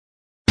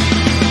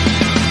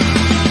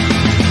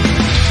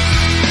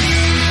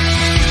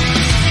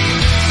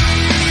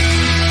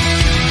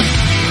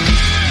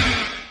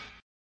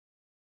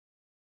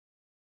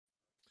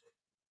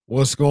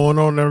What's going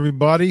on,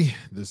 everybody?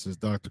 This is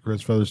Dr.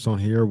 Chris Featherstone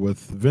here with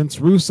Vince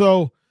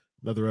Russo.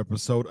 Another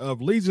episode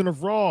of Legion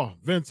of Raw.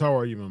 Vince, how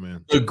are you, my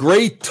man? The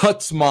great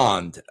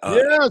Tutsmond.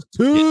 Yes,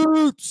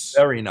 Toots.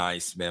 Very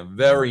nice, man.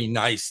 Very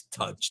nice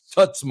touch.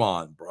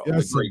 Tutsmond, bro.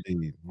 Yes,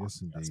 indeed.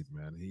 Yes, indeed,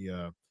 man. He,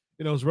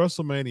 it's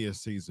WrestleMania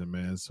season,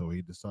 man. So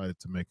he decided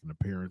to make an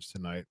appearance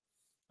tonight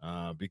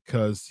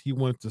because he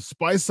wanted to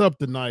spice up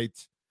the night.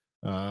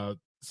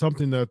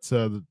 Something that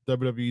the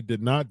WWE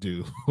did not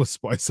do was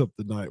spice up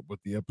the night with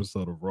the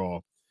episode of Raw.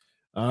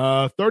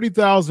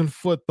 30,000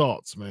 foot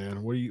thoughts,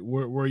 man.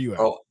 Where are you at?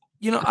 Oh,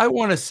 I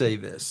want to say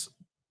this.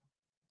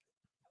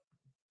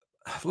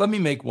 Let me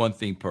make one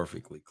thing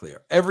perfectly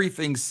clear.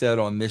 Everything said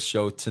on this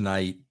show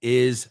tonight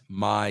is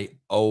my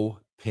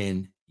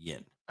opinion.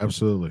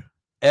 Absolutely.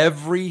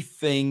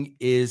 Everything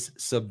is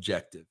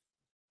subjective.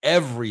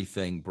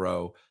 Everything,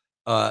 bro.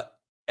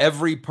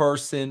 Every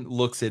person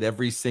looks at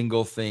every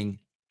single thing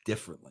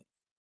differently.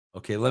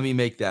 Okay, let me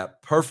make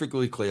that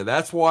perfectly clear.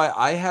 That's why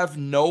I have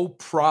no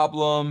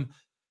problem.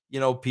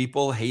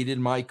 People hated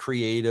my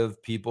creative,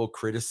 people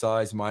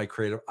criticize my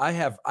creative. I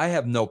have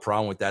no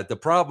problem with that. The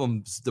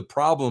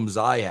problems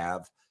I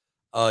have,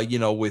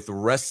 with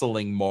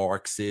wrestling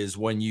marks is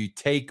when you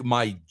take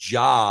my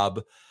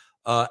job,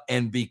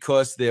 and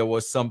because there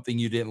was something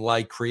you didn't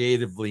like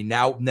creatively,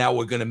 now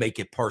we're going to make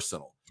it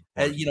personal.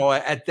 And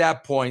at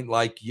that point,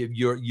 like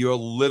you're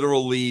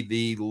literally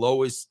the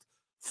lowest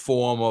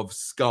form of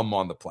scum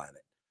on the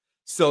planet.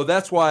 So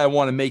that's why I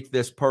want to make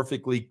this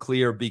perfectly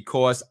clear,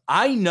 because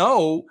I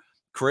know,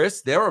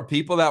 Chris, there are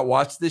people that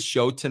watched this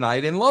show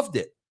tonight and loved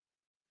it.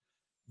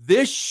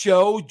 This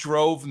show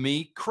drove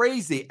me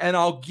crazy, and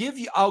I'll give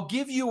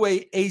you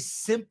a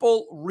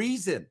simple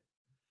reason.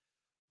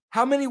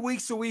 How many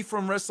weeks are we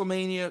from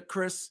WrestleMania,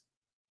 Chris?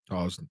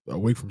 Oh, it's a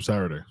week from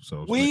Saturday.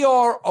 So we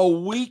are a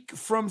week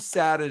from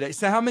Saturday.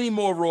 So how many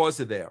more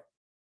Raws are there?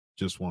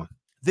 Just one.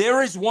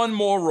 There is one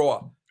more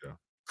Raw. Yeah.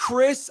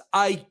 Chris,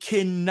 I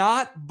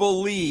cannot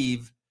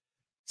believe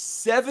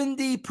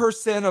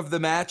 70% of the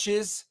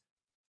matches,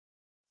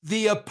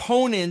 the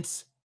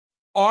opponents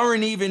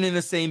aren't even in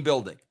the same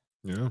building.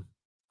 Yeah.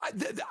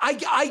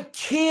 I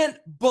can't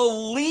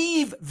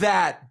believe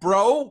that,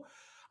 bro.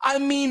 I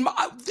mean,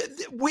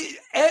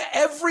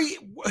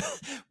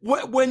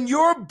 when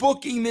you're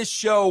booking this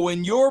show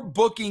and you're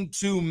booking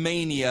to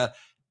Mania,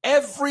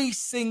 every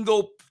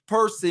single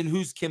person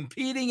who's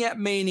competing at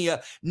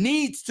Mania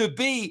needs to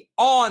be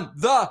on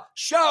the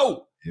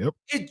show. Yep.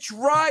 It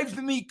drives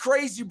me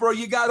crazy, bro.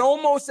 You got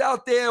Omos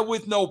out there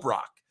with no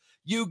Brock.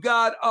 You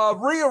got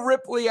Rhea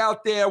Ripley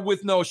out there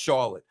with no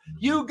Charlotte.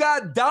 You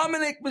got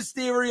Dominic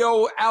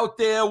Mysterio out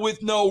there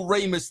with no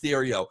Rey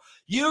Mysterio.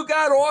 You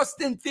got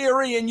Austin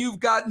Theory and you've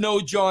got no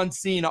John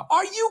Cena.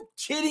 Are you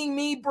kidding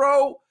me,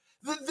 bro?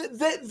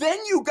 Then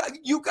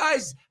you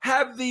guys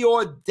have the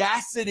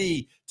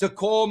audacity to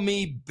call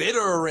me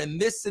bitter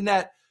and this and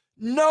that.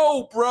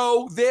 No,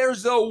 bro,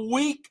 there's a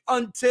week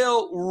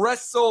until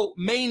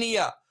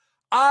WrestleMania.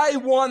 I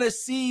want to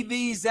see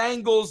these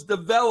angles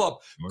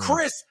develop. Wow.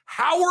 Chris,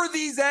 how are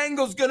these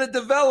angles going to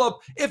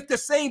develop if the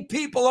same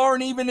people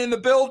aren't even in the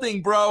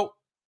building, bro?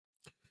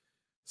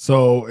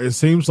 So it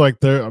seems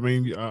like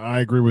I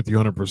agree with you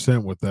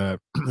 100% with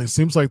that. It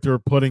seems like they're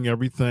putting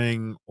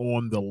everything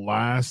on the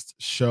last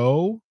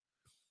show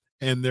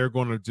and they're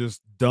going to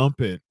just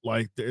dump it.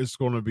 Like it's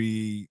going to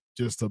be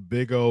just a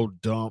big old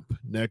dump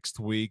next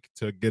week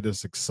to get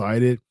us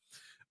excited.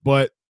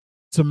 But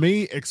to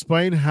me,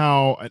 explain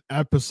how an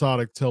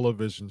episodic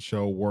television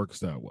show works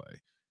that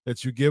way.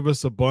 That you give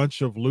us a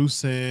bunch of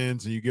loose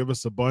ends and you give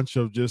us a bunch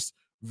of just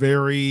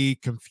very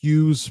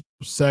confused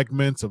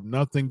segments of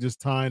nothing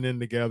just tying in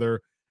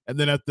together. And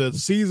then at the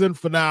season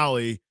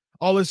finale,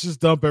 let's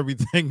just dump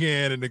everything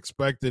in and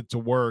expect it to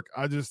work.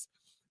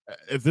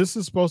 If this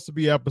is supposed to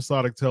be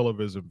episodic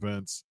television,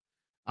 Vince,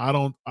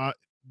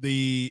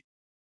 the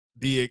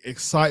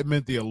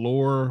excitement, the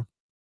allure,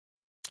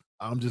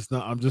 I'm just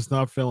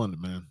not feeling it,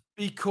 man.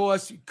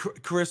 Because,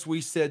 Chris,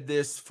 we said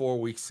this 4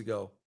 weeks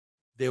ago.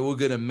 They were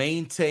going to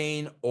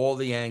maintain all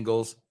the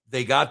angles.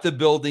 They got the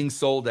building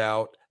sold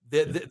out.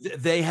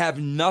 They have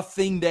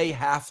nothing they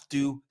have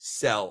to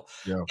sell.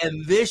 Yeah.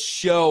 And this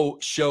show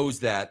shows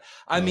that.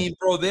 I mean,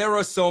 bro, there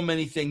are so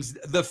many things.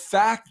 The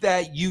fact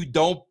that you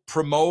don't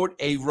promote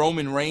a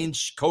Roman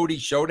Reigns Cody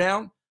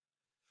showdown,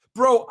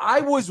 bro, I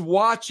was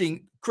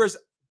watching, Chris,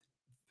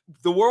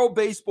 the World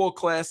Baseball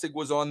Classic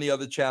was on the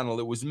other channel.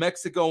 It was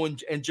Mexico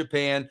and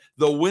Japan.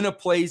 The winner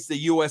plays the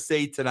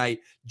USA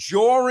tonight.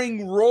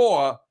 During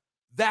Raw,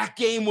 that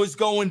game was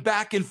going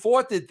back and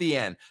forth at the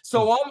end.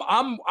 So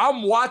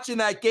I'm watching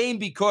that game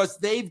because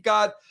they've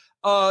got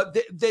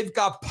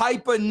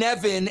Piper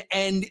Niven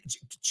and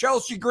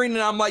Chelsea Green,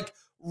 and I'm like,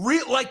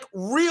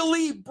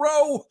 really,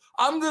 bro?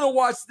 I'm gonna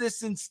watch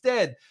this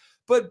instead.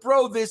 But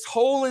bro, this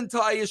whole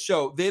entire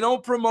show, they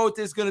don't promote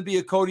there's gonna be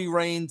a Cody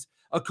Rhodes,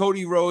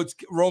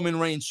 Roman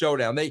Reigns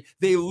showdown. They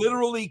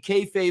literally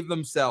kayfabe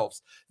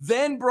themselves.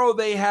 Then, bro,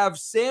 they have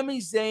Sami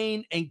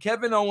Zayn and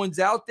Kevin Owens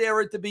out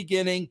there at the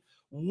beginning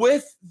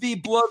with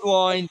the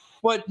bloodline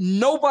but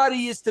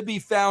nobody is to be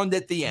found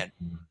at the end.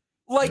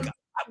 Like,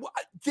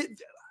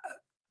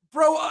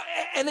 bro,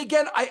 and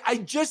again, I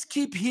just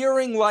keep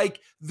hearing like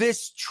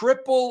this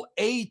Triple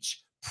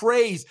H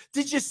praise.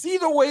 Did you see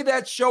the way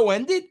that show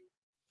ended?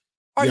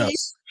 Are you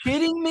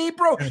kidding me,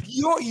 bro?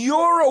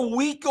 You're a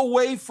week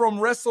away from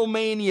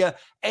WrestleMania,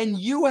 and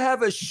you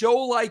have a show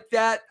like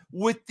that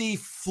with the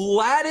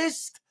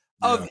flattest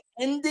of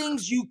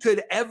endings you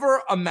could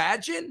ever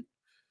imagine.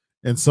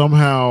 And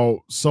somehow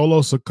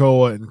Solo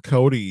Sikoa and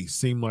Cody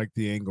seem like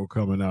the angle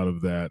coming out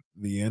of that,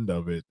 the end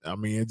of it. I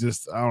mean,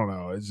 I don't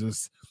know. It's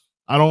just,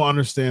 I don't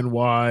understand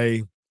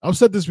why. I've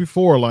said this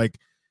before, like,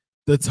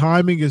 the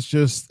timing is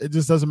just, it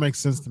just doesn't make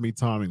sense to me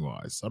timing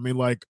wise. I mean,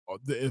 like,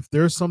 if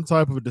there's some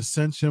type of a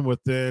dissension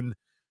within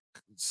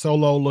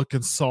Solo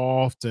looking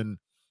soft, and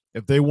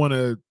if they want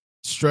to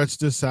stretch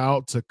this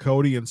out to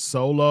Cody and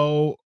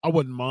Solo, I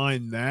wouldn't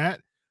mind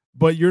that.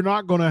 But you're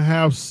not going to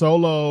have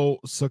Solo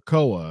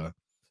Sikoa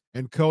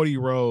and Cody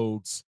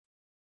Rhodes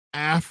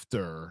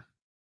after,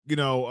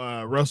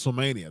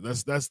 WrestleMania.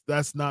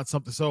 That's not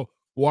something. So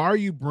why are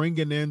you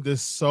bringing in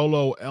this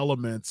Solo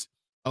element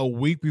a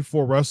week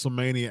before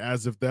WrestleMania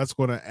as if that's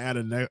going to add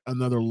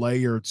another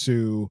layer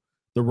to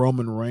the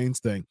Roman Reigns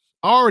thing?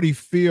 I already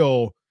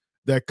feel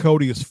that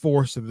Cody is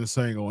forced in this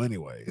angle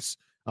anyways.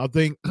 I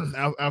think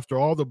after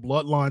all the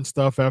bloodline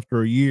stuff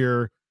after a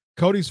year,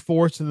 Cody's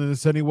forced into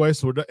this anyway.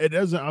 So it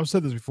doesn't, I've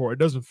said this before, it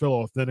doesn't feel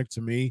authentic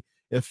to me.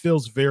 It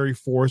feels very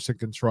forced and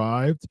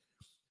contrived.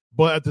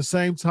 But at the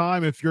same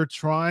time, if you're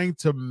trying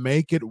to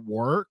make it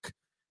work,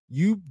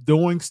 you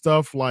doing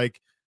stuff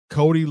like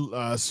Cody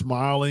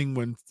smiling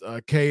when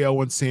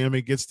KO and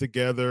Sammy gets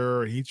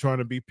together, he trying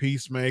to be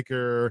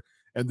peacemaker,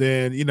 and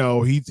then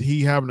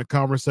he having a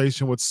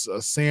conversation with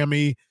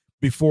Sammy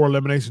before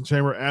Elimination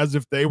Chamber as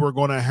if they were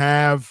going to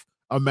have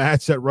a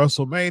match at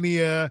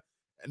WrestleMania.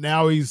 And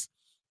now he's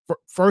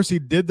first he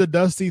did the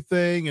Dusty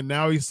thing, and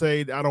now he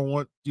said, "I don't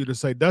want you to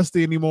say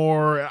Dusty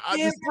anymore."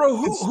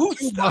 Bro,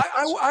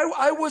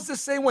 I was the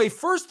same way.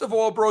 First of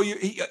all, bro,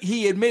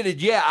 he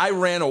admitted, I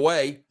ran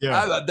away.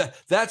 Yeah,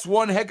 that's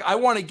one heck. I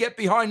want to get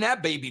behind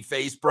that baby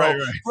face, bro.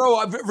 Right. Bro,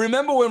 I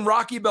remember when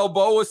Rocky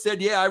Balboa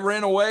said, "I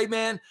ran away,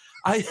 man."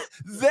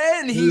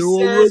 Then he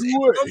says,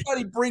 if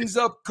somebody brings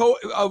up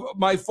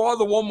my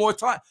father one more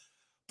time,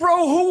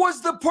 bro, who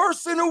was the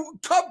person who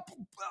cut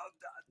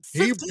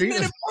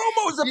 15-minute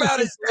promos about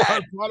his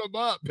dad? Brought him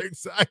up,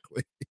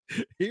 exactly.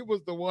 He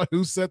was the one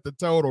who set the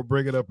tone,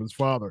 bringing up his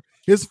father.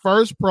 His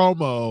first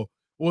promo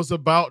was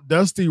about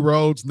Dusty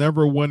Rhodes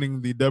never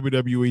winning the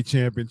WWE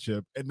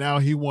Championship, and now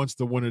he wants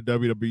to win a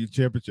WWE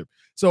Championship.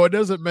 So it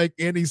doesn't make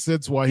any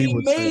sense why he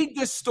would made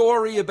the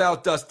story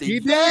about Dusty. He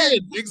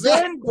did,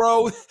 exactly. Then,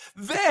 bro,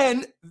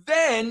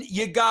 then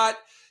you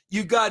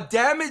got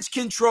Damage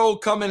Control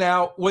coming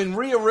out when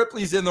Rhea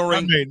Ripley's in the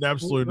ring. That made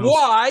absolutely no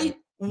Why? sense.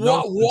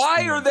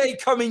 Why are they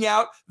coming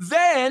out?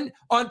 Then,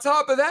 on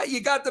top of that,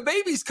 you got the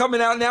babies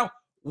coming out now.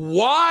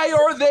 Why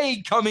are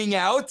they coming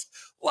out?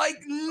 Like,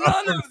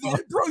 none of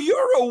this. Bro,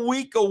 you're a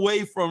week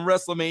away from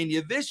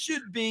WrestleMania. This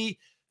should be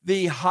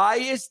the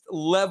highest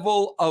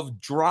level of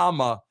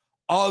drama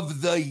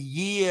of the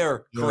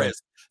year,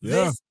 Chris.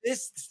 Yeah.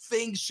 This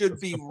thing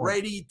should be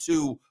ready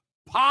to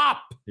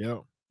pop. Yeah.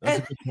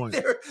 That's a good point.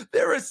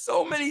 There are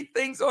so many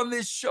things on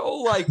this show,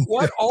 like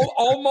what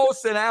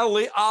almost an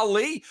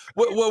Ali.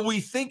 Were we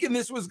thinking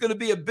this was going to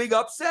be a big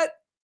upset?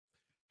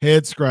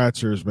 Head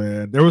scratchers,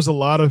 man. There was a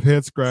lot of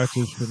head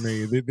scratchers for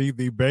me.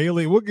 The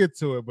Bailey, we'll get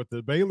to it, but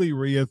the Bailey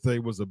Rhea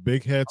thing was a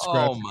big head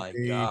scratch. Oh my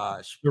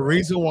gosh! The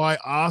reason why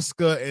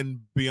Asuka and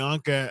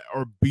Bianca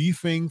are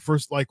beefing for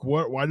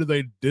why do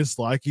they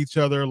dislike each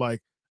other?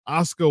 Like,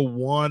 Asuka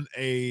won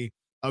a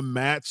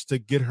match to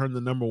get her in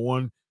the number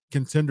one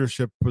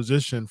contendership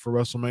position for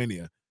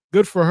WrestleMania.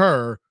 Good for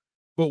her,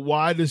 but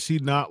why does she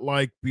not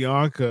like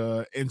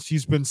Bianca? And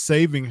she's been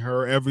saving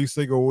her every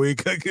single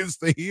week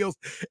against the heels.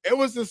 It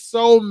was just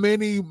so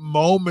many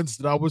moments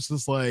that I was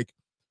just like,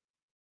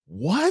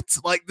 what?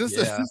 Like, this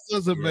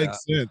doesn't make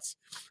sense.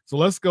 So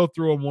let's go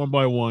through them one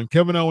by one.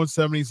 Kevin Owens,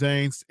 70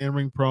 Zayn's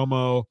in-ring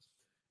promo,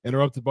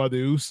 interrupted by the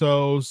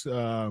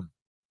Usos.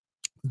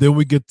 Then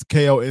we get the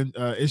KO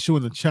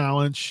issuing the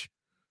challenge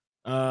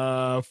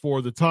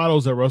for the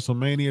titles at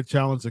WrestleMania.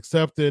 Challenge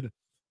accepted.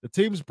 The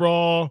team's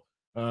brawl.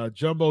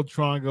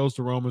 Jumbotron goes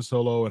to Roman,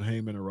 Solo, and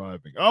Heyman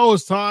arriving. Oh,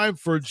 it's time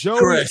for Joey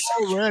Chris.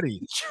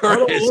 already.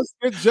 Chris, let's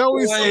get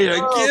Joey.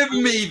 Give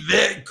me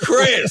that,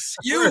 Chris.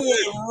 You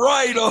went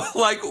right on.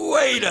 Like,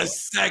 wait a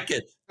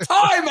second.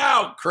 Time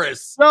out,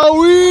 Chris.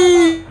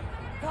 Joey.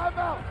 Time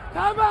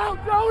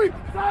out, Joey.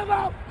 Time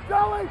out,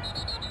 Joey.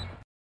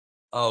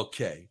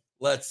 Okay,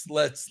 let's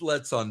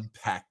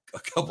unpack a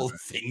couple of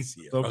things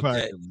here.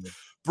 Okay,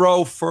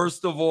 bro.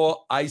 First of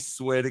all, I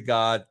swear to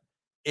God,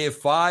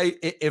 if I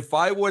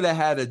would have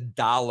had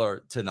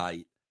 $1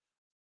 tonight,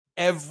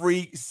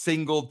 every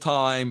single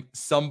time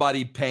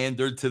somebody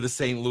pandered to the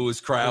St.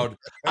 Louis crowd,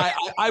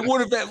 I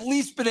would have at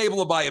least been able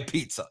to buy a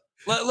pizza.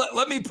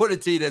 Let me put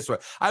it to you this way.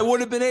 I would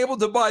have been able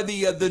to buy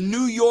the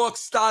New York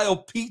style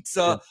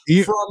pizza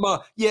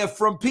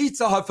from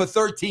Pizza Hut for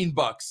 $13.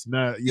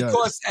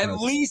 Because at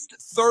least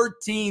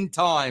 13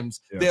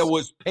 times there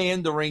was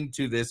pandering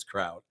to this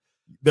crowd.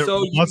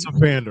 Lots of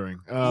pandering.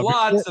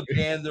 Lots of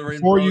pandering.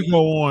 Before you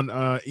go on,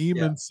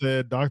 Eamon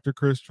said Dr.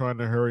 Chris trying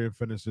to hurry and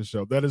finish the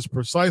show. That is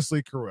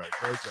precisely correct.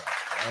 Great job.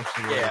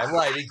 Absolutely. Yeah,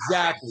 right.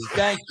 Exactly.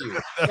 Thank you.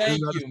 Thank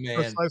you, man.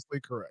 Precisely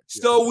correct.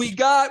 So we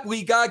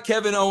got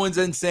Kevin Owens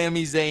and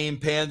Sami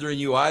Zayn pandering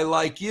you. I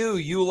like you.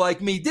 You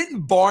like me.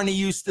 Didn't Barney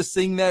used to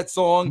sing that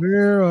song?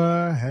 We're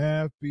a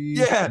happy.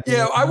 Yeah.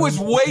 I was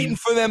waiting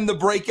for them to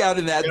break out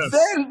in that. Yes.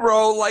 Then,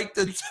 bro, like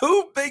the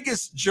two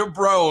biggest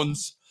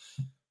jabrones,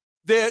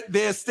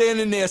 they're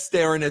standing there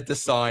staring at the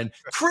sign.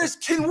 Chris,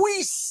 can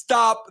we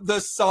stop the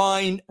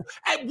sign?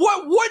 At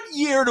what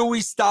year do we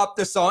stop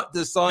the sign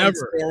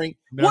staring?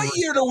 Never. What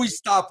year do we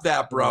stop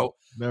that, bro?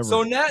 Never.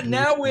 So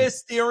now we're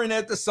staring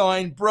at the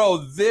sign,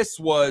 bro. This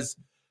was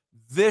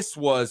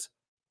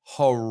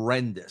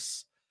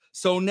horrendous.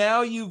 So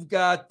now you've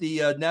got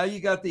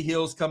the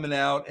heels coming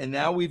out, and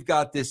now we've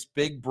got this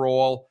big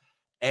brawl.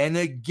 And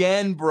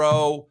again,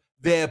 bro,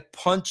 they're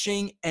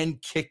punching and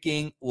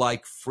kicking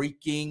like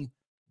freaking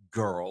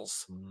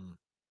girls.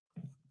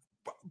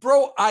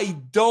 Bro, I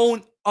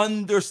don't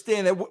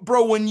understand it.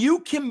 Bro, when you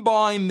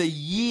combine the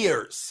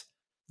years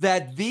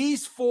that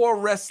these four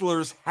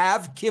wrestlers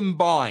have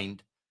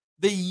combined,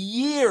 the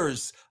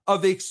years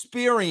of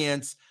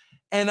experience,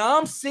 and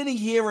I'm sitting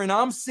here and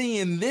I'm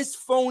seeing this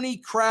phony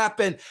crap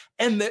and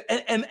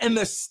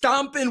the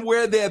stomping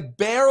where they're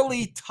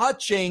barely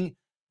touching,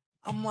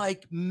 I'm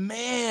like,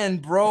 man,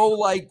 bro,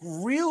 like,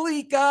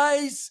 really,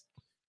 guys?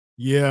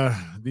 Yeah,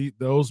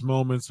 those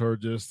moments are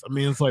just, I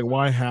mean, it's like,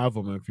 why have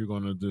them if you're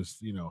going to just,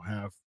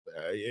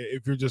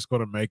 if you're just going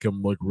to make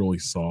them look really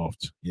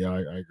soft. Yeah,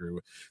 I agree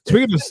with.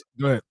 Speaking of,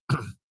 go ahead.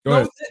 Go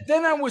ahead.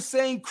 Then I was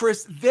saying,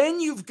 Chris, then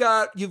you've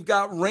got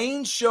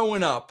Reigns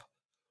showing up.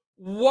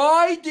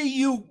 Why do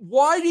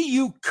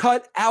you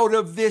cut out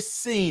of this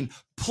scene?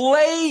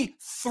 Play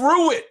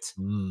through it.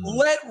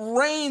 Let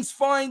Reigns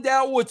find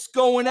out what's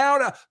going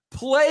out.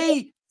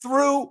 Play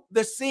through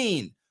the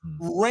scene.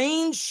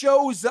 Reigns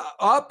shows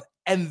up,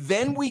 and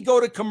then we go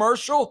to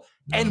commercial,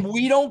 and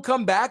we don't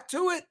come back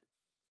to it.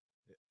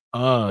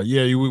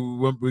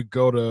 We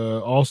go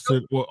to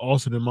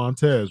Austin and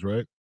Montez,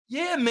 right?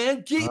 Yeah,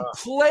 man,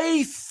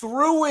 play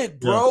through it,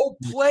 bro.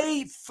 Yeah.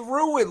 Play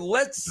through it.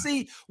 Let's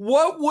see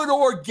what would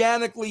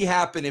organically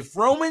happen if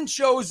Roman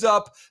shows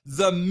up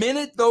the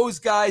minute those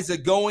guys are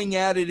going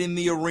at it in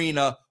the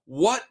arena.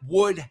 What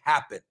would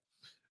happen?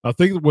 I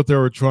think what they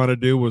were trying to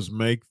do was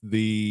make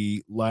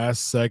the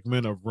last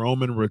segment of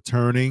Roman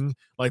returning,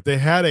 like they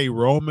had a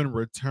Roman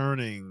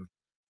returning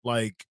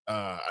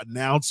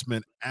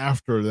announcement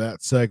after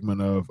that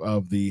segment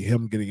of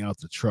him getting out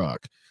the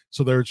truck.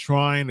 So they're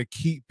trying to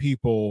keep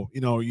people,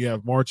 you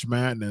have March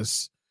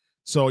Madness,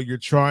 so you're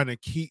trying to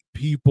keep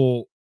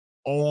people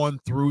on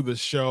through the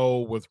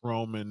show with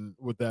Roman,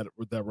 with that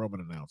Roman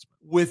announcement.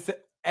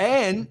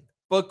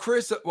 But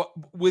Chris,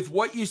 with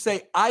what you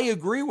say, I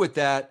agree with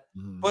that.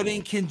 But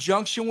in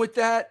conjunction with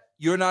that,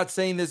 you're not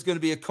saying there's going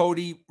to be a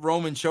Cody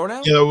Roman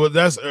showdown? Yeah, well,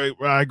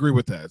 I agree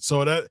with that.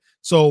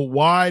 So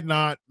why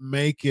not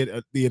make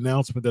it the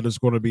announcement that it's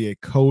going to be a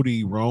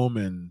Cody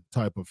Roman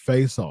type of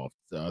face-off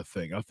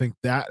thing? I think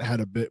that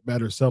had a bit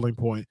better selling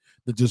point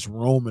than just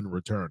Roman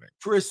returning.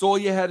 Chris, all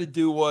you had to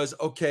do was,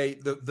 okay,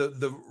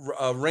 the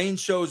Reigns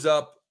shows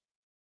up.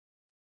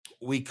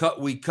 We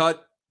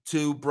cut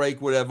to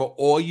break, whatever.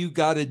 All you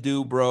got to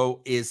do,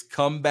 bro, is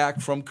come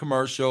back from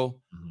commercial.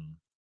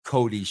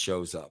 Cody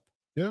shows up.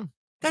 Yeah.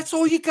 That's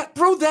all you got,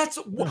 bro.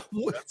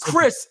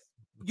 Chris,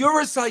 you're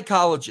a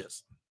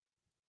psychologist.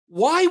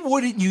 Why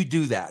wouldn't you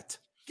do that?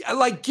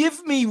 Like,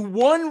 give me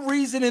one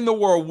reason in the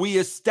world. We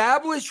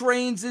establish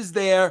Reigns is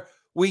there.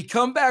 We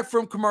come back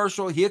from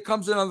commercial. Here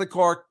comes another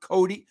car,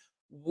 Cody.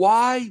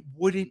 Why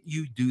wouldn't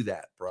you do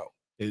that, bro?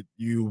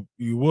 You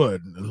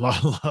would.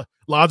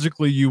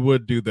 Logically, you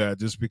would do that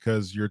just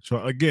because you're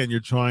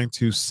trying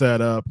to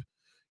set up,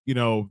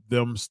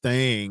 them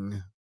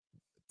staying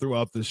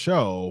throughout the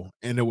show,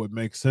 and it would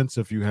make sense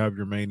if you have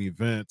your main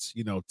events,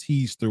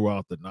 teased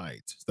throughout the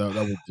night. That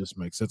would just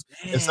make sense.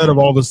 Man. Instead of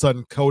all of a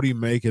sudden Cody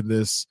making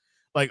this,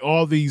 like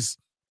all these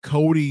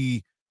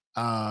Cody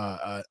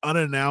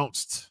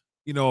unannounced,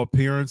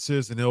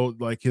 appearances, and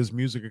his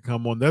music would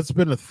come on. That's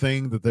been a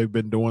thing that they've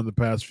been doing the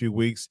past few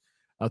weeks.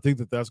 I think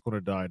that's going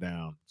to die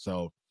down.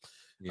 So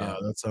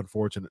that's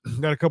unfortunate.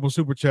 Got a couple of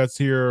super chats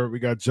here. We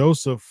got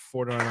Joseph,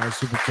 $4.99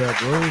 super chat,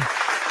 bro.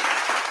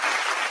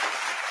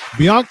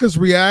 Bianca's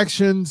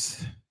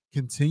reactions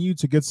continue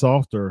to get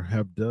softer.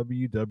 Have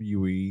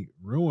WWE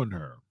ruined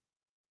her?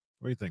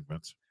 What do you think,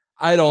 Vince?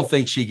 I don't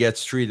think she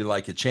gets treated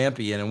like a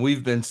champion, and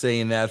we've been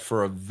saying that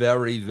for a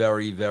very,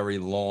 very, very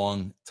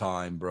long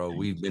time, bro.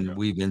 We've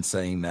been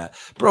saying that,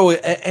 bro.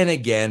 And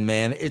again,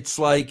 man, it's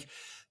like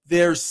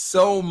there's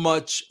so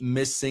much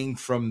missing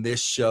from this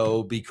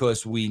show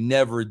because we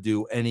never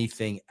do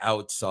anything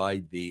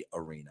outside the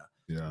arena.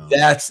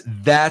 Yeah.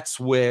 That's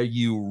where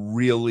you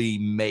really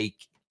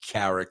make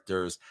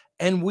characters,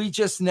 and we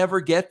just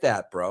never get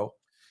that, bro.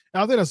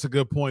 I think that's a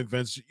good point,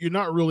 Vince. You're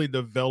not really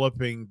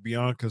developing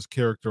Bianca's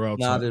character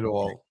outside Not at the ring.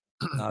 all.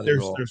 Not at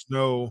all. There's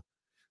no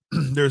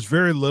there's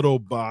very little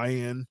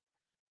buy-in.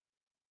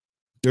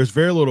 There's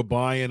very little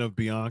buy-in of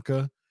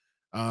Bianca,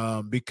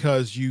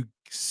 because you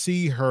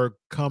see her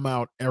come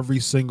out every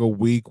single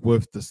week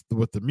with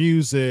the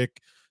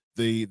music,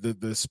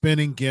 the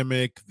spinning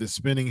gimmick, the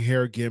spinning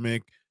hair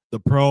gimmick, the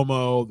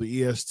promo,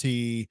 the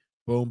EST,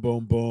 boom,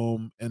 boom,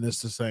 boom, and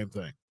it's the same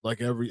thing.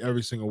 Like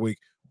every single week.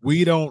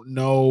 We don't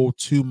know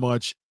too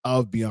much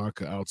of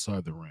Bianca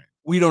outside the ring.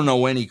 We don't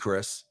know any,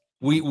 Chris.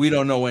 We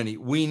don't know any.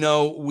 We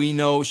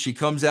know she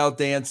comes out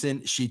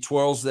dancing, she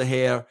twirls the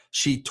hair,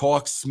 she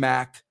talks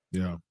smack.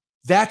 Yeah.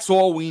 That's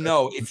all we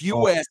know. If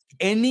you ask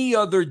any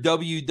other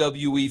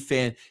WWE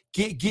fan,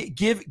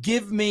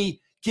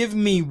 give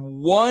me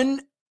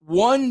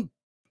one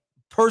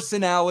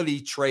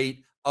personality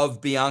trait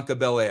of Bianca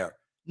Belair.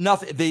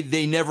 Nothing.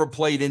 They never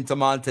played into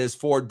Montez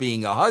Ford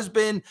being a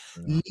husband.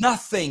 Yeah.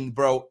 Nothing,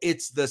 bro.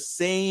 It's the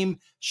same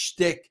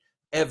shtick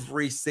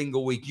every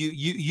single week.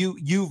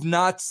 You've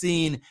not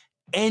seen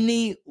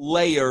any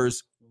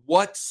layers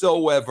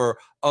whatsoever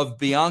of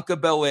Bianca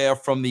Belair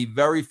from the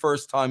very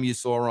first time you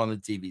saw her on the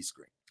TV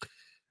screen.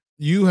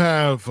 You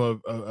have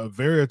a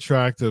very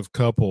attractive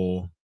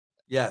couple,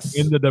 yes,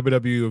 in the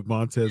WWE of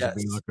Montez yes.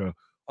 and Bianca.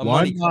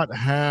 Why not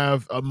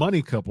have a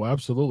money couple?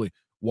 Absolutely.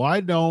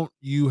 Why don't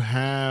you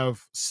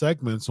have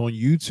segments on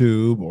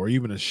YouTube or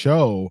even a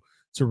show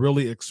to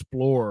really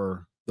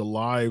explore the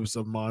lives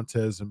of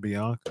Montez and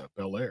Bianca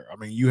Belair? I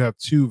mean, you have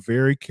two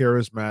very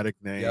charismatic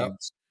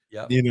names,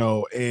 Yep.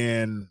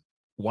 And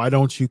why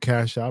don't you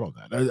cash out on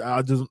that?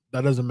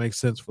 That doesn't make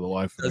sense for the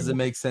life of me. Doesn't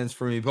make sense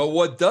for me. But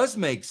what does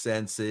make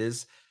sense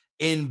is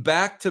in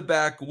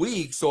back-to-back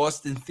weeks,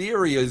 Austin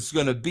Theory is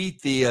going to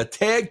beat the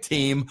tag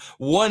team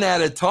one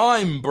at a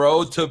time,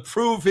 bro, to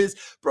prove his.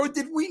 Bro,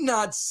 did we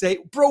not say,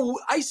 bro,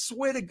 I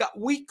swear to God,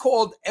 we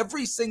called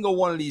every single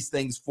one of these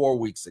things 4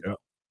 weeks ago.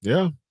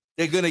 Yeah.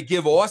 They're going to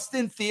give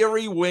Austin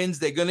Theory wins.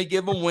 They're going to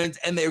give him wins,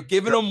 and they're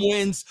giving him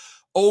wins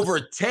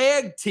over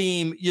tag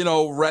team,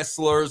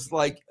 wrestlers.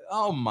 Like,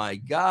 oh my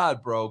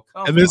God, bro.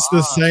 Come on. And it's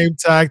the same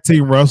tag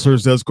team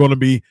wrestlers that's going to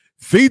be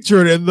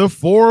featured in the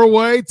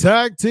 4-way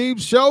tag team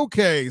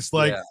showcase.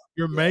 Like,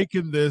 you're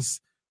making this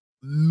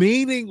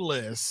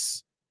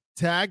meaningless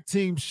tag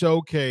team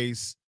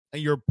showcase,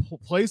 and you're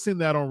placing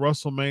that on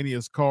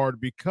WrestleMania's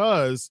card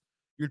because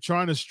you're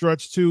trying to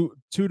stretch two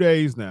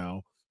days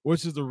now,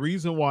 which is the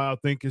reason why I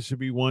think it should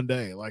be one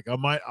day. Like, I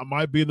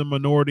might be in the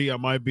minority, I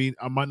might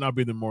not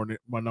be the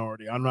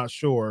minority. I'm not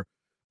sure,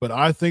 but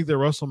I think that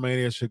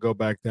WrestleMania should go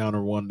back down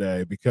to one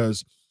day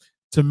because,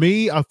 to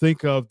me, I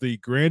think of the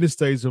grandest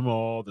days of them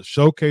all, the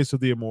showcase of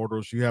the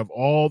Immortals. You have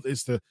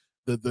it's the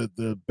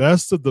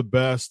best of the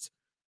best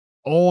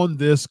on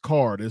this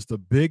card. It's the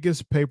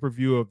biggest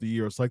pay-per-view of the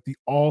year. It's like the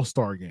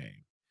All-Star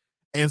game.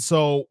 And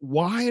so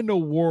why in the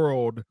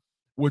world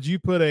would you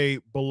put a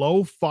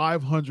below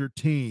 500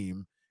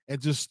 team and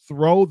just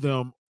throw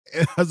them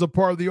as a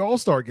part of the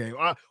All-Star game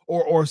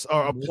or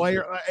a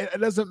player?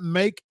 It doesn't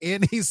make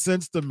any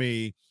sense to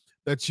me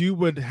that you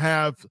would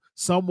have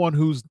someone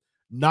who's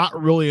not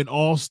really an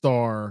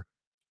all-star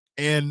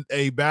in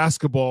a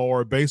basketball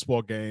or a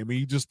baseball game, and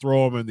you just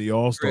throw them in the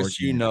all-star Chris,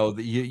 game.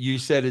 That you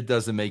said it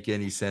doesn't make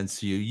any sense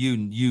to you.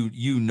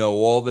 You know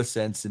all the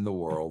sense in the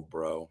world,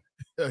 bro.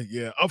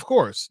 Yeah, of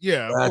course.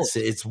 Yeah, that's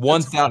it. It's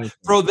 1,000,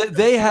 bro.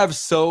 They have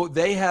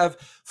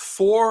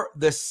for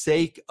the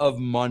sake of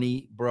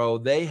money, bro.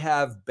 They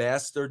have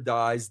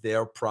bastardized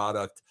their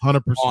product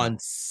 100% on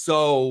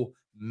so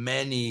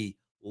many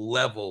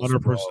levels,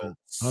 100%, bro.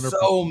 100%.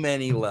 So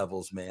many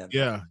levels, man.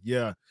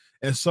 Yeah.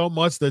 And so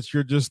much that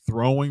you're just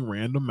throwing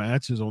random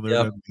matches on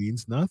there that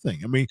means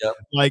nothing. I mean,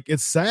 like,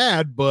 it's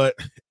sad, but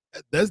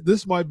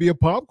this might be a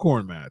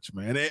popcorn match,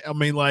 man. I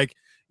mean, like,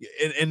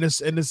 in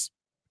this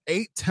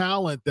 8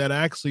 talent that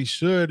actually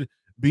should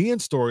be in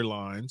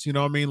storylines.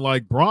 I mean,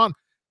 like Braun.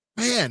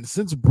 Man,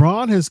 since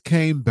Braun has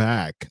came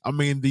back, I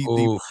mean,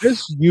 the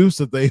misuse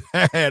that they've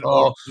had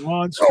on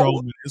Braun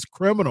Strowman is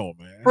criminal,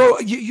 man. Bro,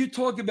 you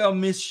talk about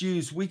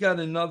misuse. We got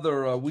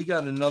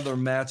another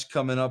match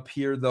coming up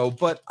here, though.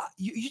 But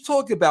you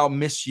talk about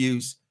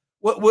misuse.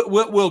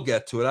 We'll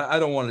get to it. I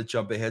don't want to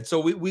jump ahead. So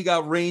we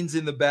got Reigns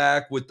in the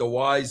back with the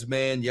wise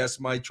man. Yes,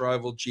 my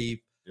tribal chief.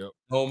 Yep.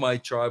 No, my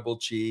tribal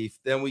chief.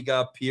 Then we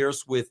got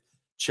Pierce with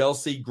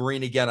Chelsea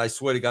Green again. I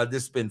swear to God,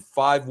 this has been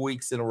 5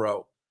 weeks in a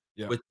row.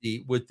 Yeah.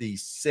 With the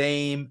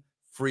same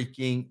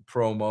freaking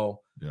promo.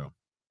 Yeah.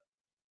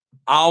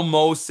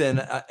 Almost and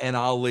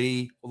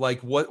Ali,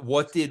 like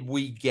what did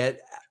we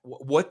get?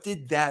 What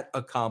did that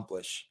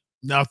accomplish?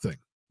 Nothing.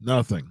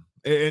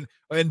 And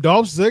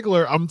Dolph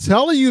Ziggler, I'm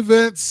telling you,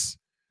 Vince,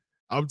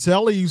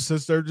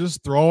 since they're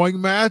just throwing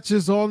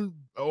matches on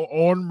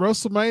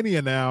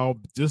WrestleMania now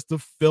just to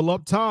fill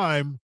up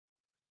time,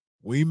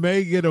 we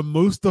may get a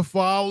Mustafa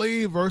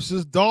Ali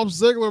versus Dolph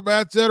Ziggler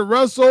match at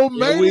WrestleMania.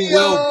 Yeah, we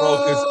will,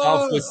 bro, because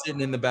Dolph was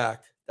sitting in the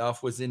back.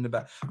 Dolph was in the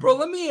back. Bro,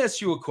 let me ask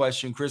you a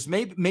question, Chris.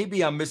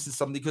 Maybe I'm missing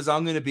something because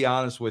I'm going to be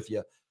honest with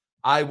you.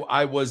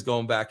 I was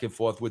going back and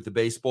forth with the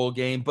baseball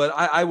game, but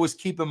I was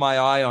keeping my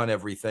eye on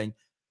everything.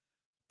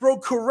 Bro,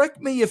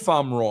 correct me if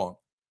I'm wrong.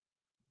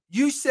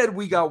 You said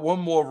we got one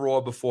more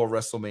Raw before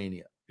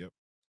WrestleMania. Yep.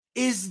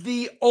 Is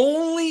the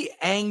only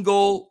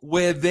angle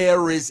where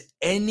there is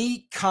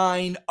any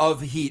kind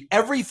of heat.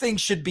 Everything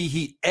should be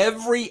heat.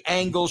 Every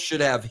angle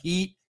should have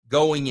heat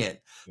going in.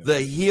 Yep.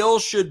 The heel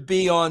should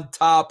be on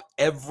top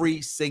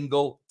every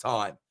single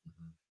time.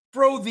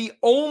 Bro, the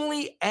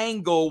only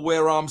angle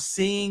where I'm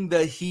seeing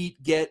the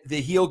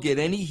heel get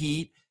any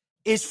heat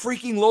is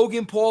freaking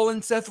Logan Paul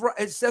and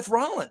Seth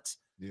Rollins.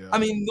 Yeah. I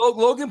mean,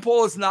 Logan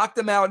Paul has knocked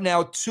him out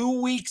now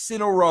 2 weeks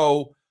in a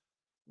row.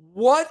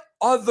 What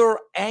other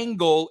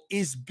angle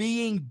is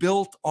being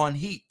built on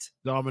heat?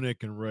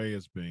 Dominic and Ray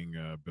is being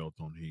built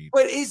on heat.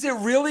 But is it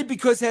really?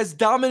 Because has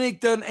Dominic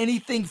done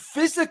anything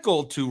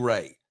physical to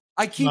Ray?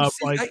 I keep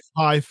like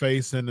pie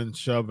facing and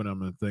shoving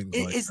them and things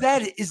like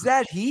that. Is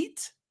that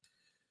heat?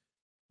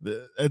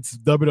 It's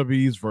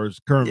WWE's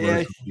current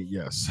version.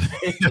 Yes.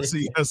 yes,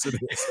 it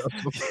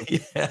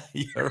is. Yeah,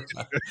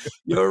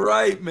 you're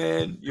right,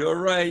 man. You're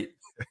right.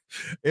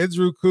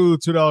 Andrew Koo,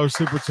 $2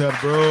 super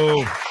chat,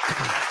 bro.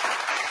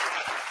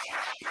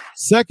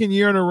 Second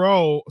year in a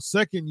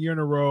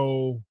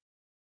row.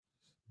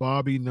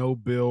 Bobby no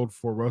build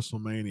for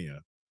WrestleMania.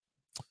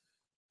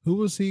 Who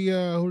was he?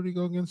 Who did he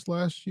go against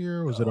last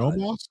year? Was it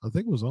Omos? I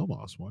think it was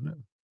Omos, wasn't it?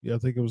 Yeah, I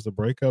think it was the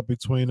breakup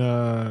between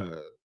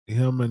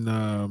him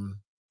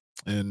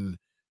and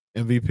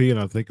MVP, and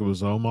I think it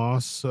was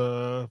Omos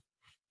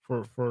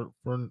for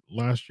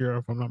last year,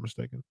 if I'm not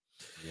mistaken.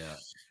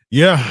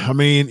 Yeah. I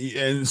mean,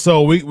 and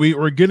so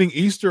we're getting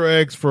Easter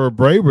eggs for a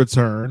Bray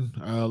return.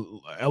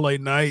 LA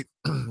Knight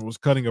was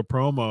cutting a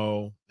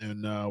promo,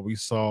 and we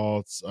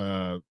saw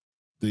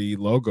the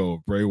logo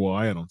of Bray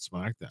Wyatt on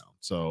SmackDown.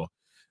 So,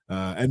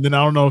 and then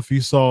I don't know if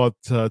you saw it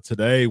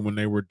today when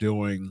they were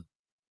doing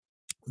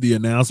the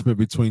announcement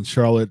between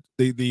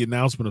the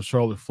announcement of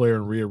Charlotte Flair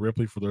and Rhea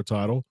Ripley for their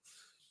title.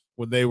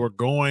 When they were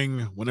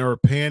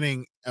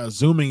panning,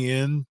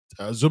 zooming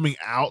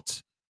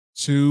out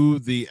to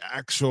the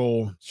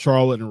actual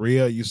Charlotte and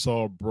Rhea, you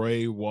saw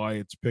Bray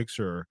Wyatt's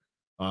picture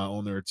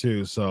on there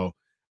too. So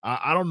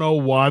I don't know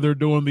why they're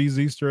doing these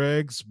Easter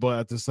eggs, but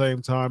at the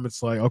same time,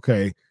 it's like,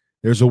 okay,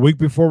 there's a week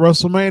before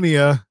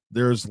WrestleMania.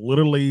 There's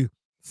literally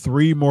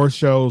 3 more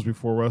shows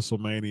before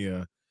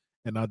WrestleMania,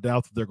 and I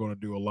doubt that they're going to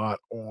do a lot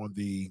on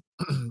the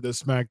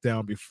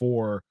SmackDown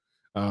before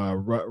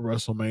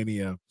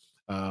WrestleMania.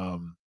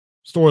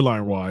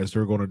 Storyline wise,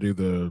 they're going to do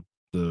the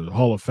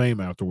Hall of Fame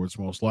afterwards,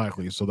 most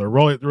likely. So they're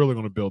really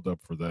going to build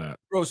up for that.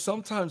 Bro,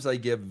 sometimes I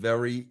get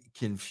very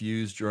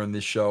confused during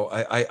this show.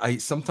 I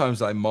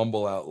sometimes I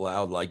mumble out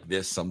loud like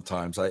this.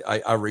 Sometimes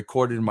I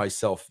recorded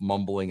myself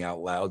mumbling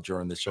out loud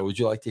during the show. Would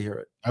you like to hear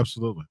it?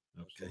 Absolutely.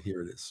 Okay,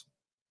 here it is.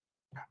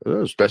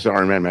 It's best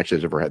Iron Man match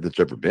that's ever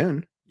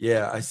been.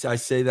 Yeah, I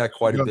say that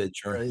quite a bit.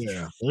 Sure.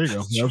 Yeah, there you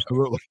go.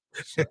 Absolutely.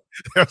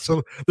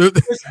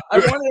 Absolutely. I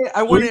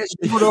want to ask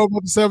you about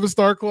the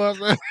 7-Star Club,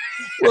 man.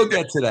 We'll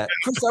get to that,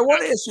 Chris. I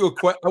want to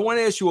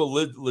ask you a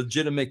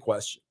legitimate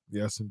question.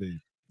 Yes, indeed.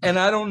 And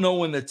I don't know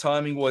when the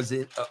timing was,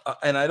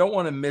 and I don't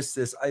want to miss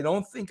this. I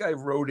don't think I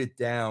wrote it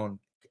down,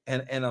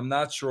 and I'm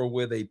not sure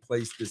where they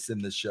placed this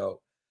in the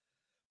show.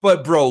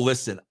 But bro,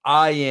 listen,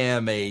 I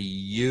am a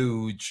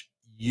huge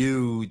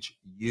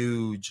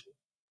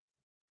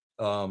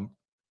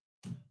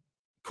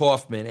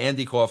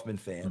Andy Kaufman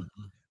fan.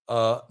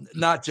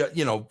 Not just,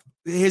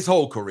 his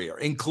whole career,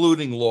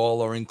 including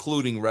Lawler,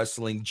 including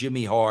wrestling,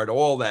 Jimmy Hart,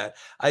 all that.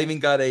 I even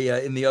got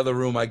in the other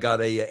room, I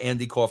got a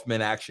Andy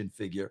Kaufman action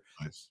figure.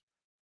 Nice.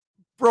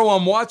 Bro,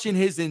 I'm watching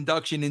his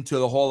induction into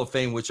the Hall of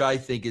Fame, which I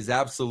think is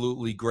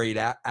absolutely great,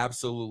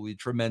 absolutely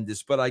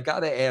tremendous. But I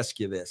got to ask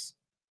you this.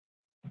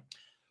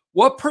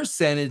 What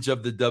percentage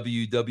of the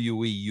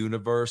WWE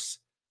universe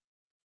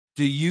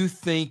do you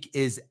think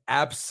is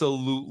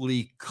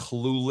absolutely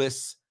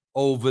clueless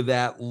over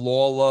that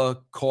Lawler,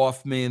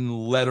 Kaufman,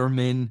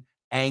 Letterman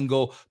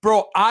angle?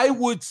 Bro, I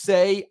would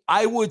say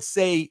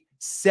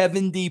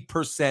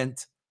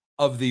 70%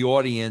 of the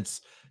audience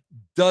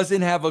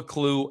doesn't have a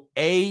clue,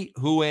 A,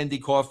 who Andy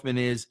Kaufman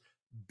is,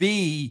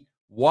 B,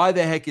 why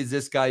the heck is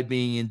this guy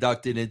being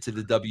inducted into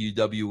the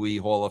WWE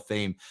Hall of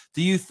Fame?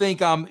 Do you think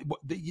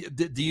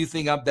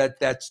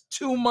that's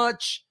too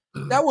much?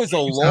 That was a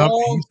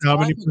long how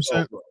many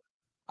percent?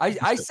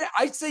 I'd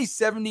say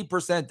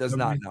 70% does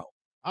not know.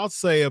 I'll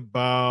say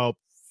about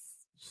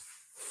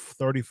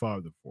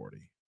 35 to 40.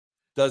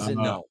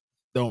 Doesn't know.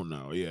 Don't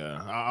know.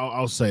 Yeah,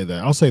 I'll say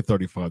that. I'll say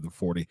 35 to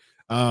 40.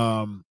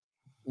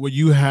 When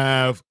you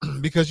have,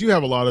 because you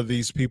have a lot of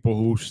these people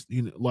who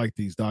like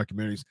these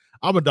documentaries.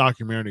 I'm a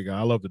documentary guy.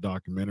 I love the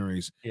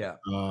documentaries. Yeah.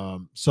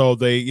 So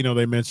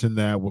they mentioned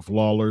that with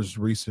Lawler's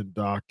recent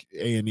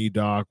A&E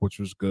doc, which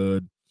was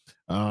good.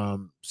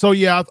 So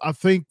yeah, I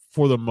think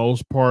for the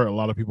most part, a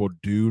lot of people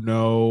do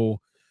know,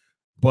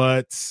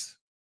 but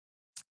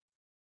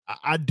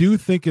I do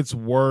think it's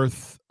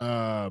worth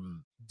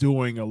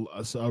doing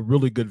a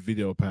really good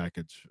video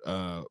package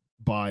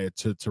by it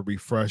to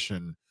refresh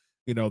and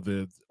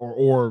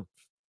or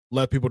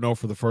let people know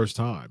for the first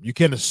time. You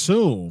can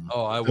assume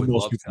Oh, I that would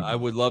most love people to. I know.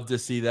 would love to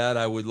see that.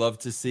 I would love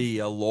to see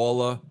a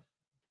Lawler,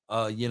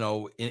 in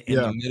the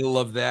Yeah, middle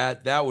of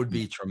that. That would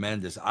be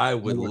tremendous. I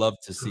would love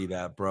to see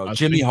that, bro. I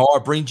Jimmy think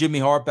Hart, bring Jimmy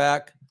Hart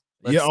back.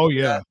 yeah, Let's oh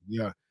see that.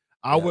 yeah, yeah.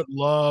 I Yeah. would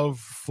love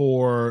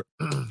for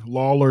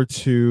Lawler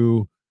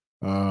to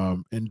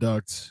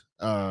induct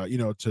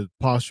to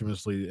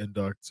posthumously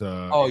induct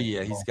Oh Andy yeah,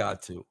 he's Kaufman.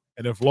 got to.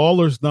 And if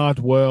Lawler's not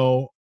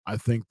well, I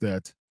think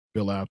that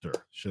Bill Apter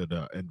should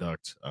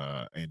induct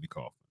Andy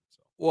Kaufman.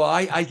 So Well,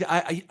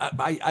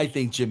 I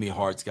think Jimmy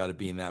Hart's got to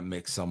be in that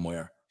mix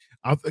somewhere.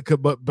 I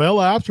think, but Bill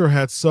Apter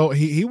had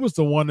he was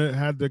the one that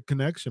had the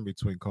connection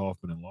between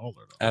Kaufman and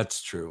Lawler. Though.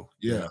 That's true.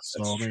 Yeah.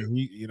 So I mean,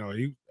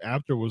 he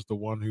Apter was the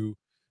one who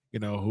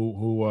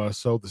who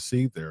sowed the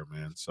seed there,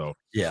 man. So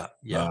Yeah,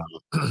 yeah.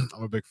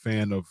 I'm a big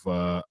fan of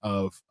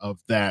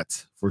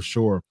that for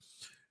sure.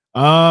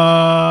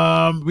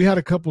 We had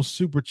a couple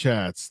super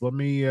chats. Let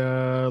me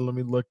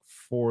look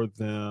for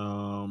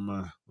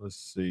them. Let's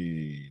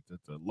see.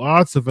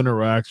 Lots of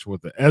interaction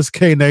with the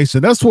SK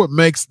Nation. That's what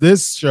makes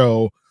this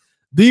show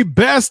the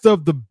best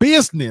of the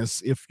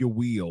business, if you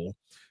will.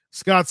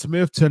 Scott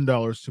Smith,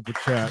 $10 super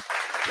chat.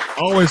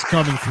 Always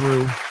coming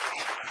through.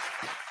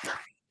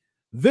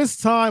 This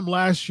time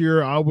last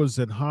year, I was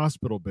in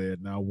hospital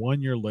bed. Now,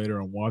 1 year later,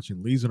 I'm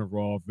watching Legion of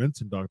Raw,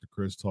 Vince and Dr.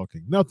 Chris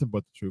talking nothing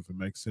but the truth and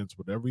makes sense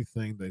with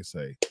everything they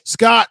say.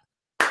 Scott,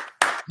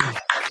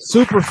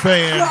 super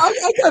fan. Yeah,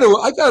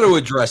 I got to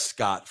address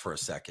Scott for a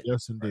second.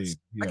 Yes, indeed.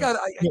 Yes.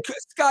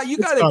 Scott, you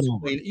got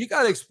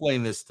to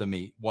explain this to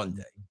me one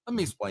day. Let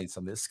me explain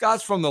something.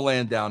 Scott's from the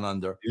land down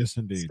under. Yes,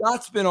 indeed.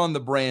 Scott's been on the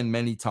brand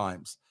many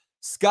times.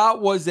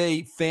 Scott was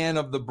a fan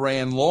of the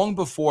brand long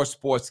before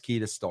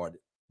Sportskeeda started.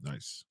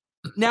 Nice.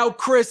 Now,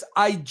 Chris,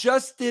 I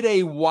just did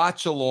a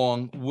watch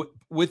along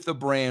with the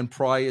brand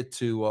prior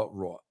to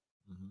Raw.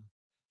 Mm-hmm.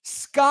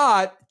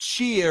 Scott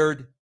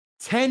cheered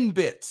 10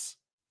 bits.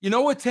 You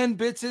know what 10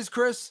 bits is,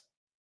 Chris?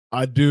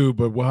 I do,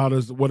 but what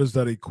does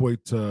that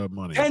equate to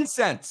money? 10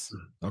 cents.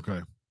 Okay.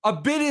 A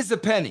bit is a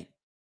penny.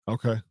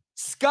 Okay.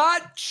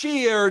 Scott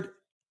cheered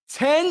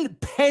 10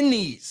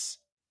 pennies.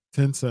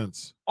 10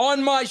 cents.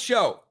 On my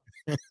show.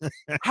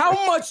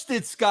 How much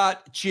did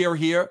Scott cheer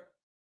here?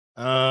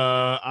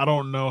 I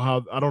don't know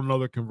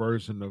the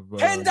conversion of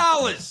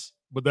 $10.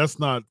 But that's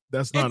not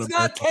it's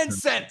not 10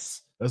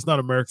 cents. That's not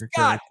American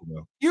Scott, currency,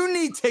 though. You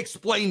need to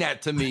explain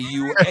that to me,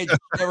 you Ed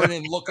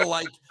Sheridan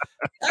lookalike.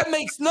 That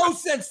makes no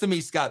sense to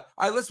me, Scott.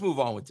 All right, let's move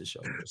on with the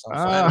show.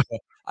 I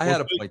had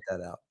to point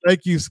that out.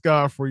 Thank you,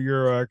 Scott, for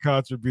your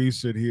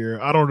contribution here.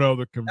 I don't know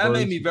the conversion. That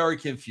made me very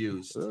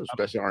confused.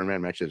 Best Iron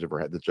Man match that's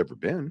ever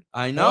been.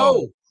 I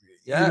know. Oh,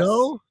 yes.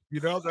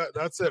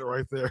 That's it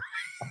right there.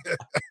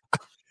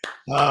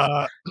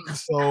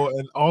 So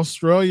an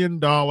Australian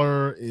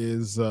dollar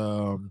is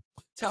tell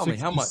me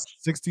how much?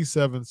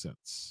 67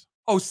 cents.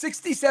 Oh,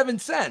 67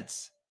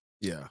 cents.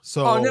 Yeah.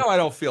 So now I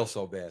don't feel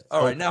so bad.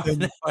 All right, now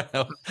I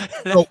know.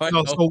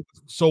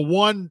 So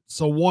one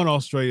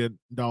Australian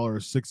dollar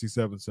is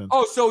 67 cents.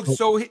 Oh, so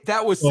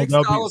that was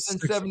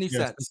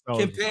 $6.70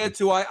 compared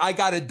to I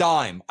got a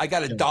dime. I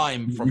got a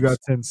dime from you got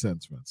 10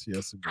 cents, Vince.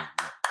 Yes, indeed.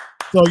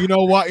 So you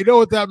know what? You know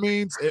what that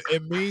means?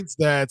 It means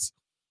that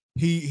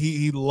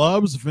he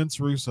loves Vince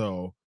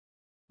Russo,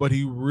 but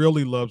he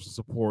really loves and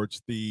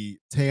supports the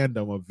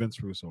tandem of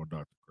Vince Russo and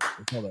Dr. Chris.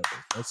 That's all that is.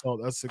 That's all.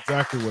 That's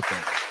exactly what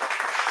that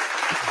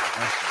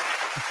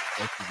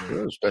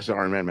is. Best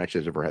Iron Man match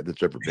that's ever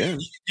been.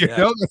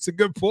 That's a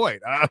good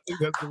point. I think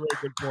that's a very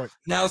good point.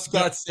 Now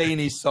Scott's saying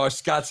he's sorry.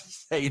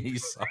 Scott's saying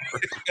he's sorry.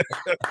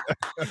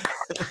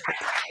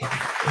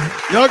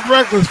 Young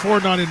Reckless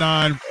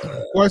 $4.99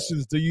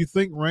 questions. Do you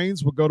think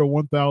Reigns will go to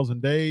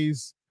 1,000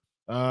 days?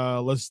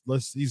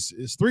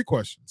 It's 3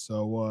 questions.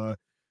 So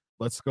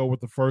let's go with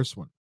the first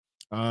one.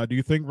 Do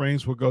you think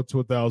Reigns will go to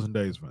 1,000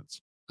 days,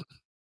 Vince?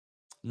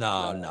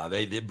 No,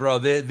 bro.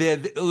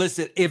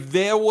 Listen, if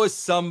there was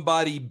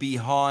somebody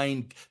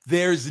behind,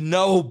 there's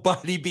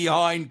nobody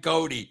behind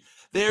Cody.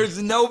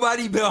 There's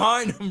nobody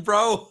behind him,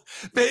 bro.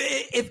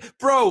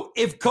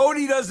 If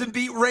Cody doesn't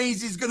beat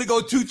Reigns, he's gonna go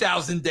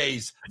 2,000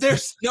 days.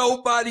 There's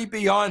nobody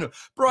behind him,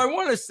 bro. I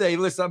want to say,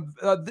 listen,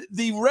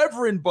 the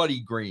Reverend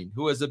Buddy Green,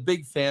 who is a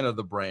big fan of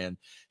the brand,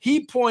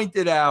 he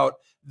pointed out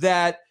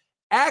that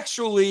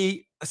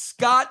actually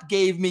Scott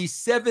gave me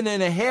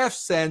 7.5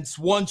 cents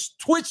once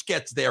Twitch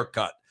gets their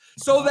cut.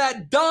 So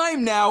that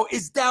dime now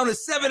is down to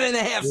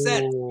 7.5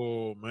 cents.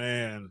 Oh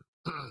man.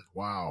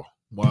 Wow.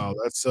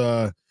 That's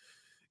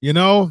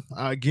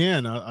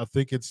again, I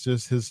think it's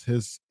just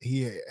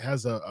he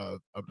has a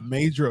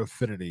major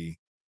affinity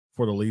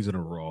for the Legion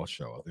of Raw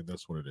show. I think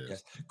that's what it is.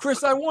 Yes.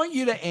 Chris, I want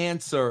you to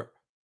answer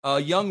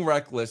Young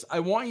Reckless. I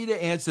want you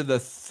to answer the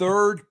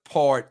third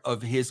part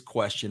of his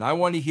question. I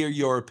want to hear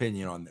your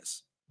opinion on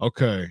this.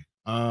 Okay.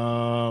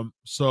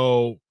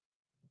 So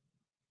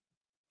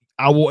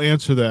I will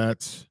answer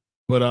that.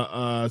 But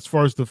as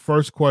far as the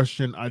first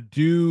question, I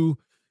do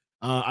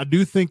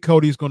think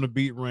Cody's going to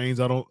beat Reigns.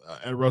 I don't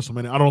at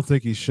WrestleMania. I don't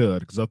think he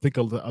should because I think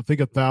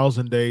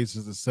 1,000 days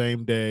is the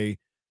same day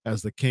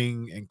as the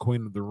King and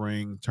Queen of the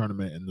Ring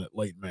tournament in the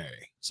late May.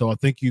 So I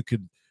think you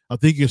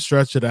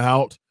stretch it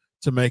out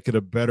to make it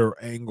a better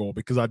angle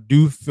because I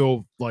do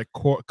feel like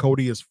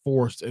Cody is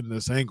forced in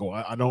this angle.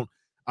 I don't.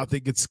 I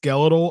think it's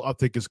skeletal. I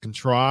think it's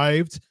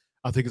contrived.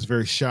 I think it's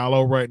very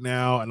shallow right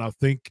now, and I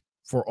think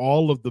for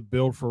all of the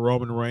build for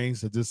Roman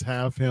Reigns to just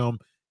have him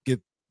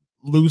get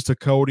lose to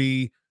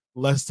Cody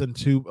less than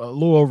a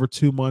little over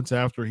 2 months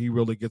after he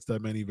really gets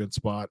that main event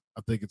spot.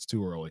 I think it's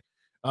too early.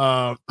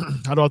 I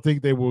don't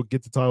think they will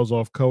get the titles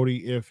off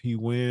Cody if he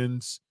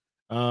wins.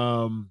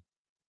 I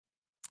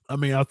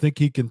mean, I think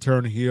he can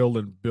turn heel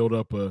and build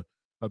up a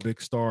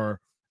big star.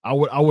 I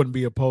wouldn't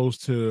be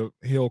opposed to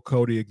heel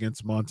Cody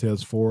against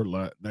Montez Ford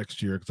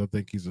next year because I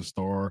think he's a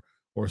star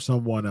or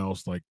someone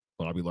else like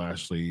Bobby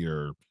Lashley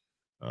or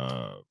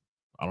uh,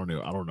 I don't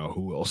know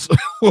who else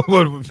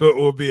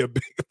would be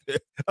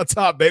a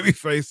top baby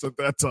face at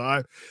that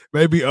time.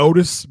 Maybe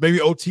Otis would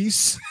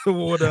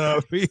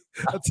be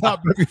a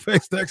top baby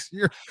face next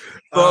year.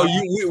 Bro,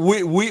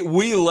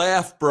 we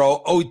laugh,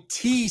 bro.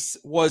 Otis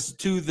was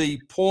to the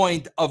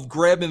point of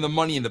grabbing the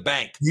Money in the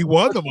Bank. He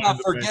won the Money in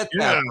the Bank.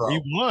 Yeah,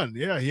 he won.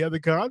 Yeah, he had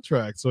the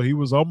contract, so he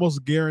was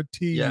almost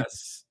guaranteed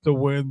to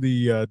win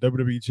the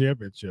WWE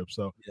Championship.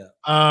 So,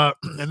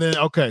 and then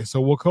okay, so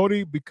will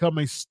Cody become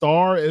a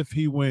star if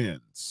he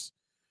wins?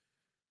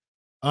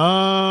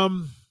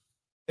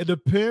 It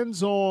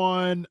depends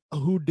on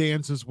who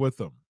dances with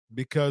him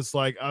because,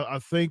 like, I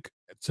think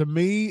to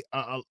me,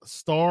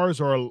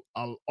 stars are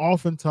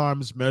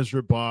oftentimes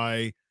measured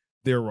by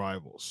their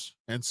rivals,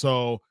 and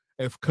so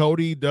if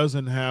Cody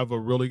doesn't have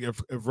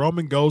if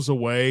Roman goes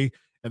away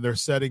and they're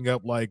setting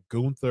up like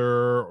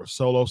Gunther or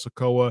Solo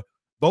Sikoa,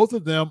 both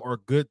of them are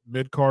good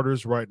mid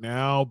carders right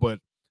now, but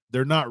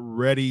they're not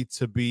ready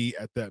to be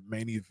at that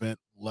main event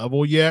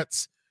level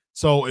yet.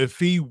 So if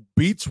he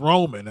beats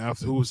Roman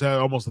after who's had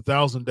almost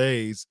 1,000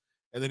 days,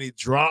 and then he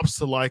drops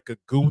to like a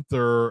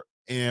Gunther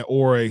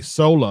or a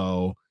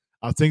Solo,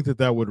 I think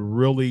that would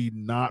really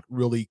not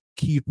really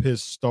keep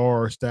his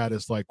star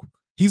status. Like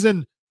he's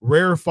in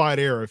rarefied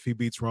air if he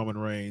beats Roman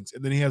Reigns,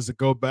 and then he has to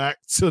go back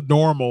to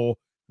normal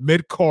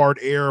mid card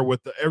air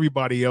with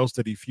everybody else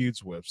that he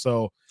feuds with.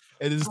 So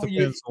it just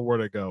depends on where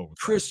to go.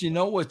 Chris, you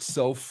know what's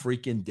so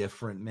freaking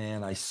different,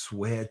 man? I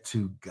swear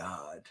to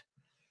God.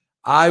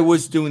 I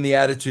was doing the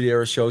Attitude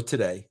Era show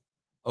today,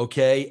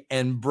 okay?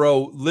 And,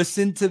 bro,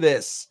 listen to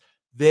this.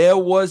 There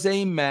was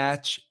a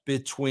match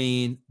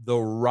between The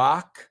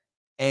Rock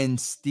and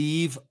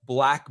Steve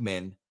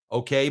Blackman,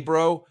 okay,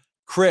 bro?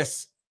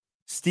 Chris,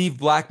 Steve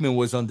Blackman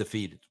was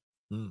undefeated.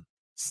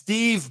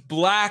 Steve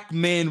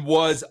Blackman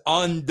was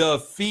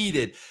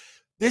undefeated.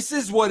 This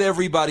is what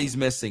everybody's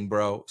missing,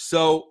 bro.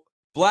 So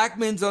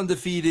Blackman's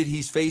undefeated.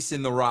 He's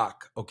facing The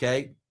Rock,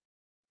 okay?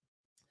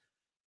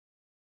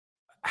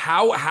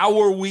 How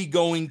are we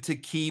going to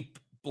keep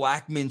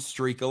Blackman's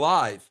streak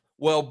alive?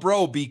 Well,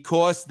 bro,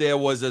 because there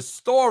was a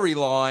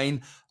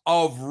storyline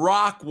of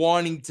Rock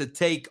wanting to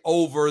take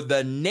over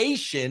the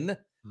nation,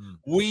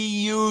 we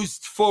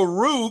used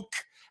Farouk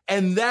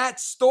and that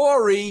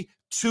story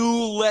to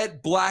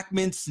let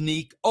Blackman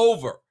sneak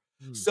over.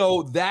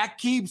 So that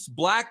keeps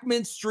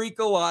Blackman's streak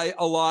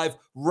alive.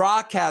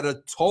 Rock had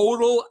a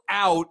total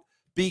out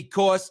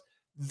because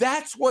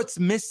that's what's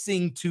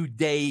missing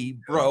today,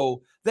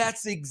 bro.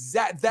 That's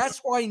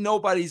why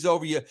nobody's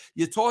over you.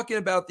 You're talking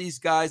about these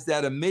guys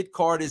that are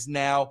mid-carders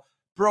now.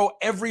 Bro,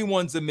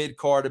 everyone's a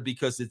mid-carder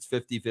because it's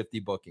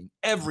 50-50 booking.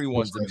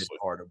 Everyone's a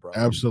mid-carder, bro.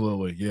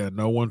 Absolutely. Yeah,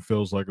 no one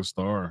feels like a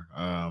star.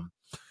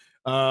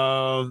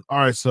 All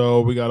right,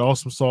 so we got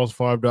Awesome Sauce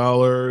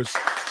 $5.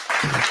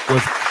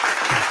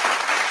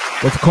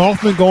 With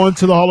Kaufman going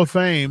to the Hall of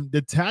Fame,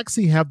 did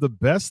Taxi have the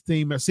best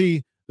theme?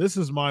 See, this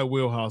is my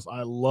wheelhouse.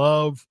 I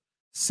love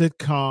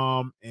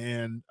sitcom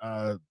and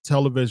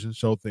television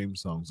show theme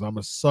songs. I'm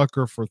a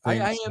sucker for theme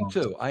songs.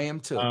 I am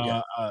too.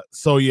 Yeah.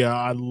 So yeah,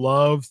 I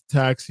love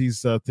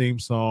Taxi's theme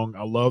song.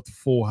 I love the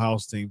Full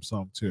House theme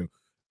song too.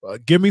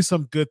 Give me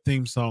some good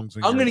theme songs.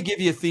 I'm going to give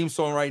you a theme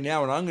song right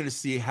now, and I'm going to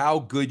see how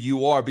good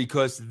you are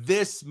because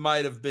this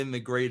might have been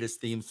the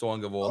greatest theme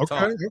song of all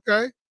time.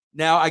 Okay.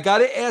 Now I got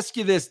to ask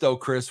you this though,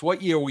 Chris.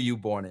 What year were you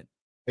born in?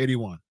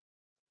 81.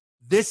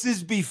 This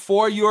is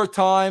before your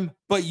time,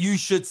 but you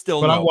should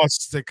still know. But I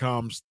watched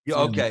sitcoms.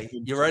 Okay,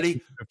 you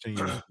ready? 15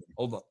 years.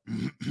 Hold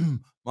on.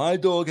 My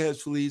dog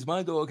has fleas.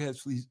 My dog has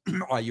fleas.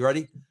 All right, you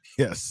ready?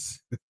 Yes.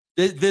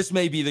 This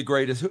may be the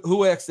greatest.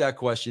 Who asked that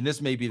question?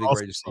 This may be the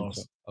greatest.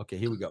 Okay,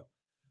 here we go.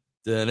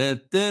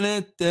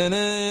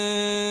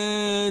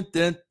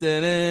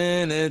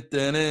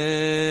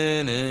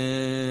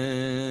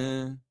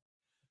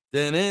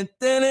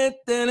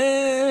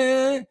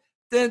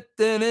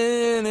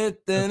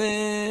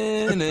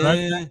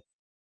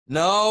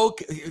 No,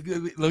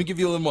 let me give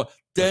you a little more.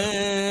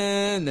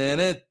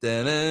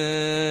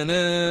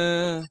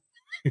 Da-na-na-na-na-na.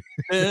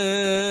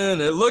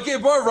 Look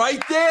at bro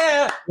right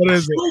there. What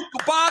is it?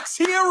 Jukebox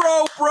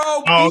Hero,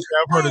 bro. Oh, okay,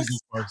 I've heard of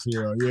Jukebox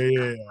Hero.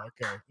 Yeah.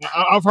 Okay,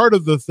 I've heard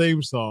of the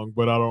theme song,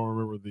 but I don't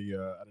remember the.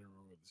 I didn't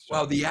remember the show.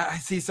 Well,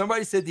 see,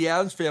 somebody said the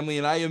Addams Family,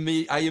 and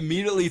I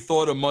immediately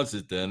thought of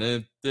Munsters.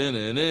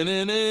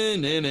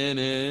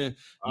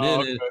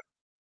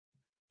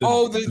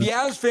 Oh, the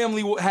Addams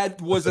Family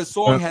was a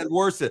song had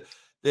worse.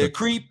 They're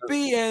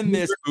creepy and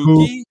they're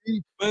spooky,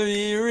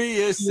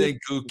 mysterious and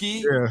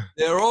kooky. Yeah.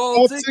 They're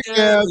all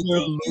together.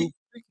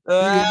 The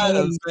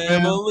Addams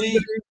Family.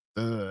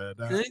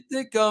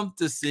 They come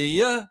to see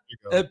ya,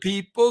 and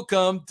people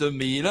come to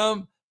meet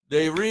them.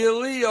 They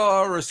really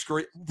are a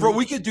scream. Bro,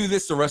 we could do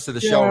this the rest of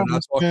the show.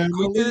 Can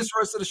we do this the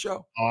rest of the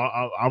show?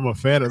 I'm a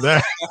fan of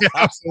that.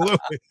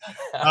 Absolutely.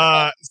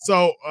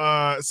 So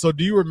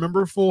do you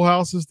remember Full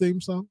House's theme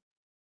song?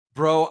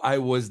 Bro, I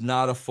was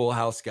not a Full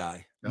House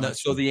guy. No,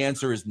 so the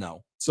answer is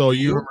no. So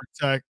you remember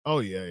Taxi? Oh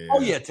yeah. Oh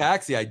yeah,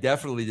 Taxi. I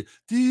definitely did.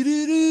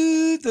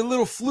 The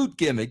little flute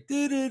gimmick.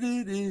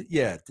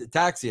 Yeah,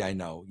 Taxi. I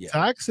know. Yeah,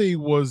 Taxi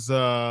was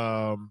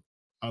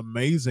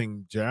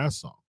amazing jazz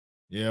song.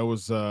 Yeah, it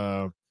was.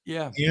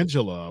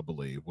 Angela, I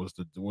believe, was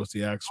the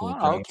actual.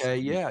 Oh, okay.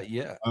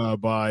 Yeah.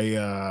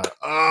 By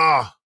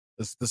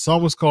the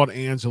song was called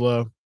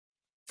Angela.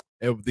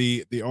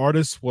 The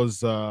artist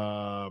was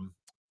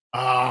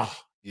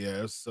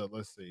let's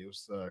see, it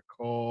was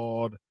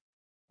called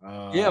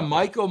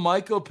Michael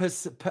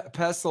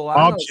Pasolano.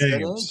 Bob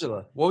James.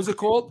 Angela. What was it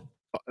called?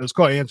 It was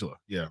called Angela.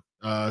 Yeah.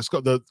 It's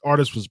called, the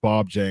artist was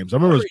Bob James. I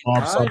remember it was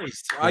Bob.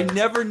 Nice. I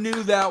never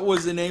knew that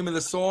was the name of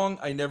the song.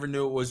 I never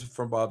knew it was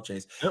from Bob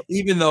James. Yep.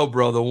 Even though,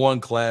 bro, the one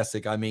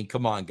classic. I mean,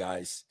 come on,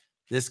 guys.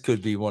 This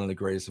could be one of the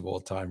greatest of all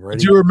time.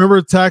 Ready? Do you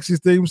remember Taxi's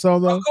theme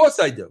song though? Of course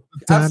I do.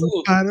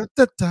 Absolutely.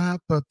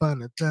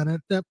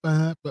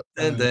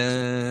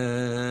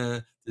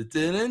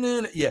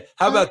 Yeah.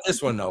 How about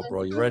this one though,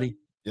 bro? You ready?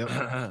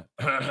 Yep.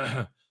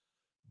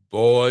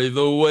 Boy,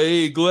 the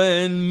way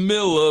Glenn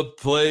Miller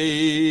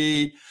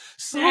played.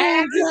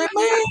 Guys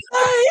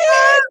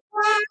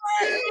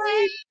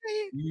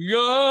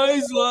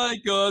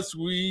like us,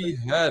 we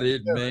had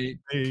it made.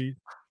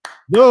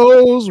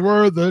 Those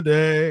were the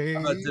days.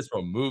 How about this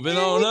one? Moving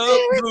on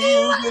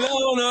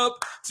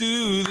up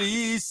to the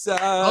east side.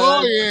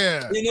 Oh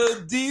yeah. In a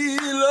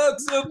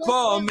deluxe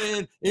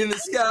apartment in the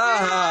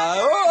sky.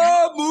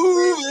 Oh,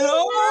 moving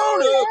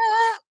on up.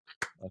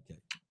 Okay.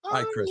 All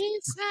right, Chris.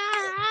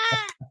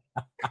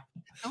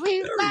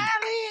 We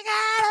finally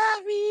got a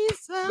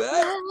visa.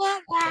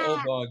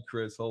 Hold on,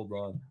 Chris. Hold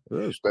on.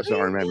 Special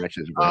Iron Man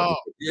matches. Oh,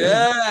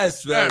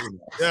 yes.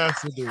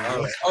 Yes, indeed.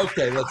 Right.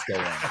 Okay, let's go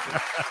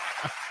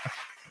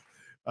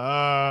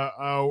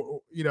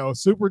on.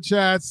 Super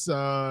chats.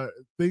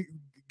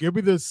 Give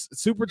me this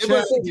super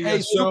chat.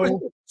 And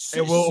we'll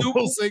sing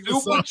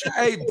the song.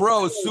 Hey,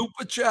 bro,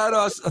 super chat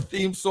us a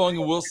theme song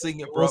and we'll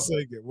sing it, bro.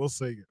 We'll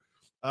sing it.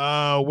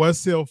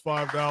 West Hill,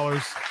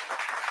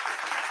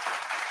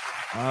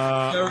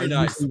 $5. Very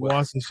nice.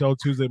 Watch the show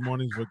Tuesday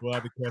mornings. We're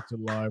glad to catch it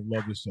live.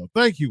 Love the show.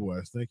 Thank you,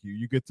 Wes. Thank you.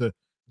 You get to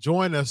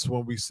join us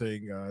when we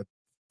sing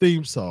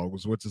theme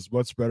songs, which is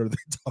much better than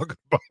talking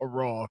about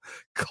Raw.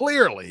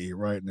 Clearly,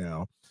 right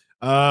now.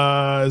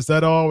 Is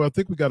that all? I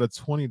think we got a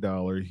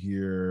 $20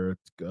 here.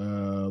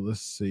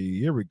 Let's see.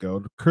 Here we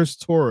go. Chris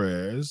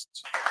Torres.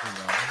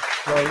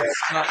 Go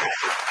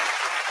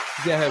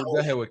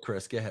ahead with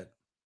Chris. Go ahead.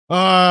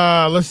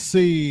 Let's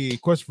see.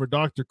 Question for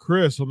Dr.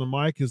 Chris on the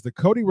mic. Is the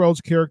Cody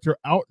Rhodes character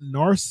out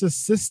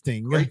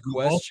narcissisting the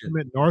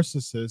ultimate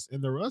narcissist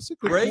in the wrestling?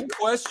 Great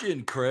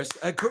question, Chris.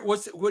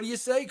 What do you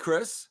say,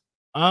 Chris?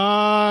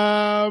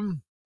 I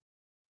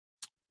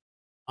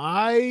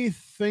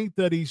think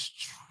that he's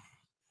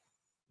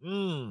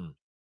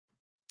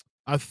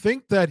I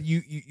think that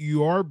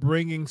you are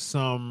bringing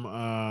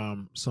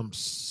some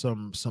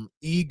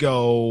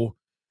ego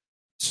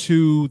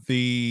to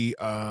the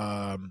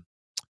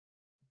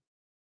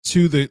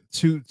to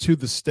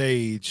the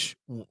stage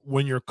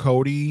when you're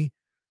Cody,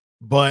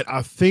 but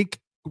I think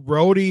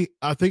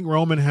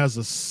Roman has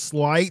a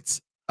slight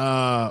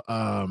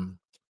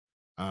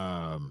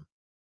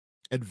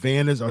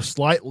advantage or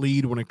slight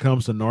lead when it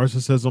comes to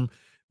narcissism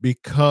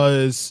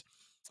because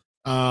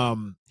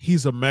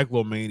he's a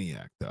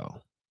megalomaniac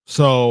though.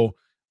 So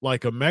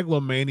like a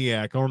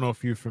megalomaniac, I don't know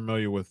if you're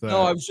familiar with that.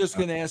 No, I was just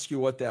going to ask you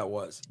what that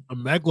was. A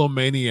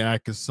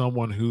megalomaniac is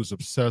someone who's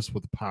obsessed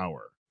with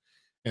power.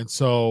 And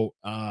so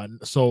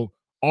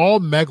all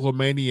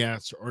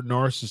megalomaniacs are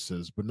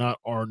narcissists, but not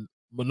all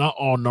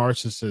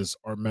narcissists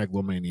are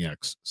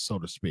megalomaniacs, so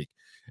to speak.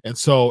 And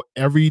so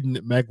every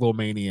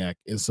megalomaniac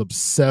is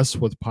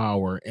obsessed with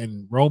power,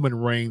 and Roman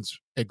Reigns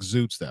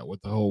exudes that with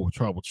the whole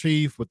tribal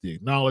chief, with the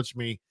acknowledge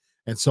me.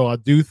 And so I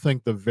do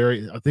think I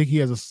think he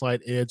has a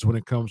slight edge when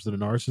it comes to the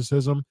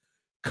narcissism.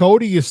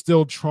 Cody is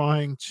still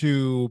trying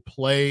to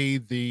play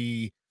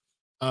the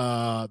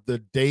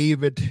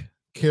David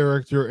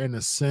character in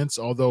a sense,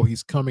 although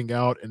he's coming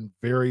out in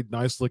very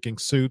nice looking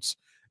suits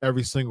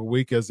every single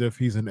week as if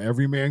he's an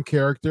everyman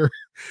character.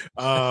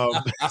 So,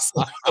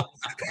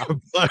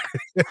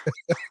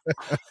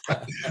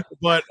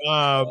 but,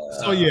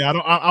 so yeah,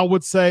 I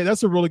would say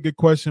that's a really good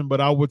question,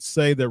 but I would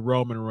say that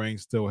Roman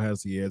Reigns still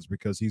has the edge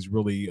because he's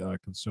really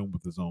consumed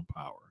with his own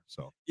power.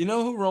 So You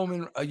know who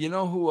Roman? You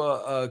know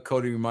who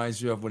Cody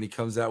reminds me of when he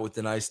comes out with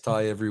the nice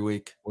tie every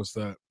week? what's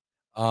that?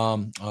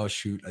 Oh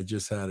shoot, I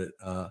just had it.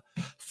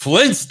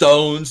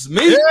 Flintstones,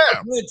 meet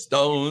Yeah. the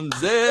Flintstones.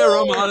 They're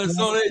a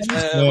monotone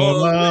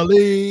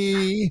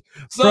Family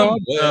from somewhere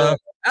the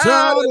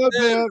town out of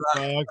there.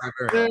 Bedrock.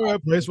 They're a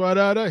place right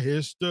out of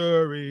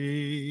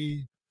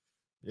history.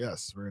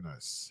 Yes, very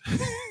nice.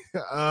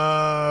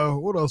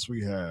 What else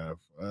we have?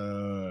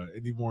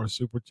 Any more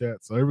super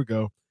chats? So here we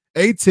go.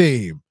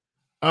 A-Team.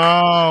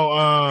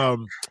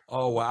 Oh,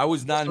 Oh, wow. I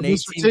was not an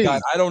Mr. 18 guy.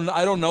 T. I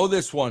don't know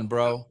this one,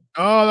 bro.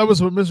 Oh, that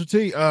was with Mr.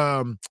 T.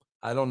 I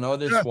don't know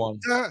this one.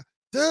 Da,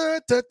 da,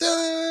 da,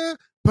 da,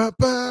 ba,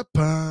 ba,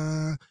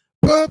 ba,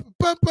 ba, ba,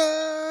 ba,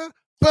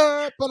 ba,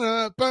 ba,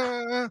 da,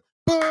 ba,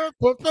 ba, ba,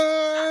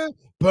 ba,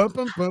 ba, ba,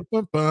 ba,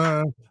 ba,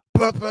 ba.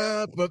 Ba,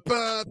 ba, ba, ba, ba,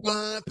 ba,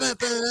 ba,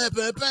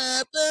 ba,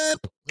 ba, ba.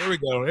 There we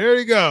go. There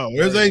you go.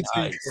 There's Very 18.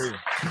 nice. For you.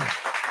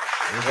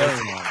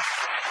 Very nice.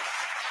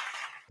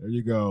 There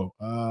you go.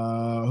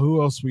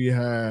 Who else we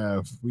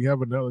have? We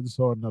have another. Just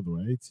saw another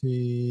one.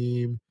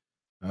 A-Team.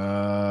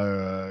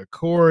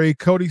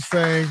 Cody's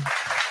saying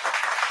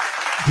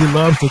he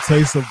loves the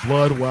taste of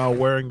blood while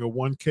wearing a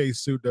 1K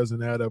suit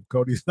doesn't add up.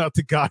 Cody's not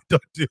the guy to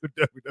do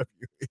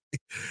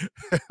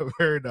WWE.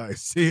 Very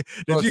nice. See,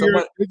 did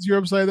you hear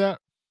him say that?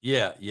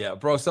 Yeah,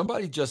 bro.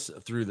 Somebody just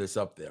threw this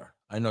up there.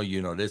 I know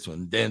you know this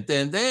one. Oh,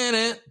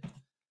 Sanford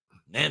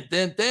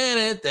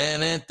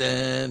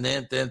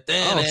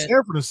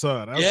and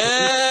Son.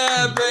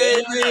 Yeah,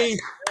 baby.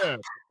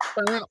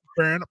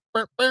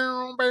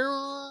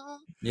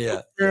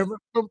 Yeah.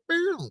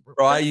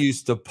 Bro, I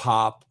used to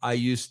pop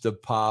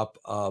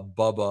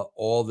Bubba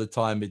all the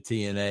time at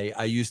TNA.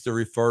 I used to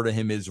refer to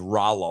him as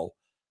Rollo.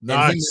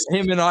 Nice. And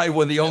him and I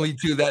were the only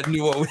two that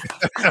knew what we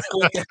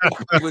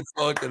were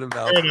talking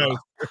about.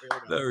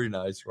 Very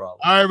nice, Rollo.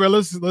 All right, man.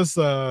 Let's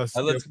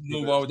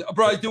move on.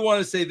 Bro, I do want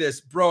to say this,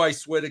 bro. I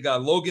swear to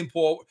God, Logan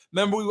Paul.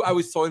 Remember, I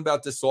was talking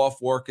about the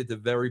soft work at the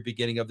very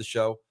beginning of the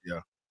show. Yeah.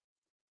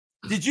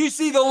 Did you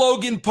see the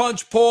Logan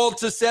punch Paul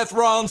to Seth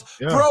Rollins?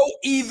 Yeah. Bro,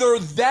 either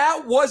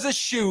that was a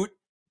shoot,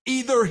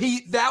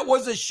 that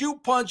was a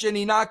shoot punch and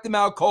he knocked him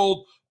out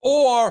cold,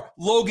 or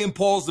Logan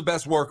Paul's the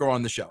best worker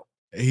on the show.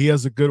 He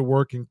has a good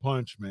working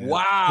punch, man.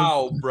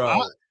 Wow,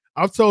 bro.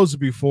 I've told you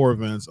before,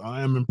 Vince.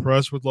 I am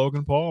impressed with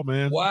Logan Paul,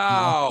 man.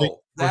 Wow.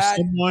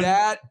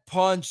 That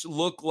punch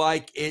looked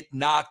like it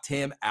knocked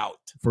him out.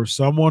 For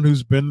someone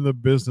who's been in the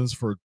business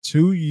for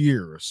 2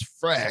 years,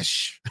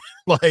 fresh,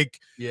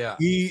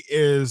 he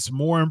is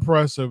more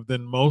impressive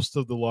than most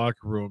of the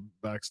locker room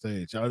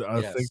backstage.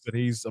 I think that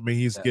he's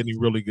getting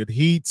really good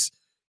heats.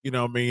 You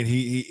know what I mean?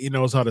 He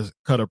knows how to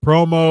cut a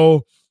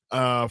promo.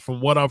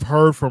 From what I've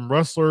heard from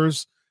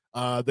wrestlers,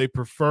 they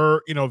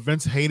prefer,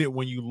 Vince hated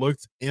when you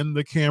looked in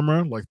the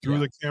camera, like through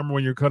the camera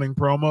when you're cutting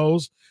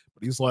promos.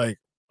 But he's like,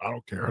 I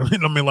don't care.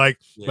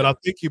 But I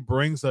think he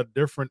brings a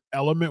different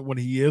element when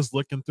he is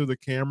looking through the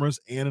cameras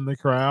and in the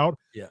crowd.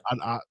 Yeah.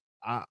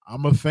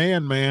 I'm a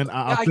fan, man.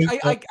 I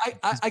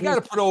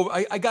gotta put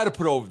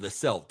over the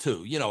sell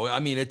too.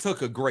 It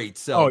took a great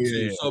sell too.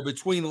 Yeah. So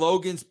between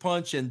Logan's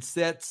punch and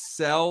Seth's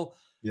sell,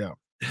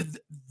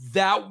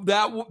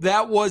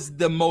 that was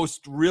the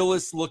most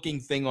realist looking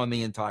thing on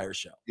the entire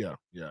show. Yeah.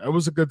 It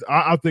was a good.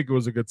 I think it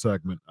was a good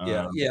segment.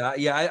 I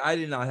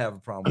did not have a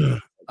problem with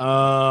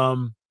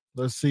it.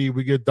 Let's see.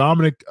 We get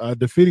Dominic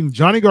defeating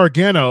Johnny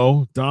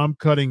Gargano. Dom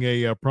cutting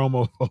a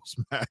promo post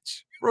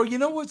match. Bro, you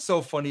know what's so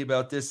funny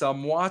about this?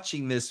 I'm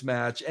watching this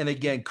match, and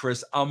again,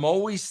 Chris, I'm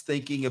always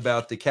thinking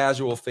about the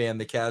casual fan.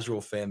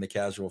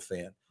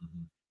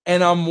 Mm-hmm.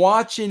 And I'm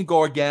watching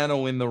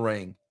Gargano in the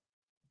ring,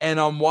 and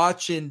I'm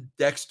watching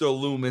Dexter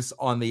Lumis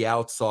on the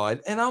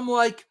outside, and I'm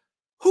like,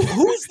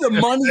 who's the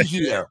money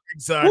here?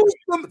 Exactly.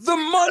 The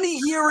money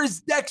here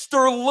is Dexter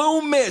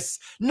Lumis,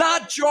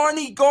 not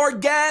Johnny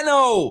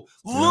Gargano.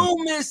 Yeah.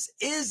 Lumis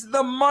is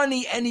the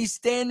money, and he's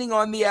standing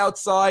on the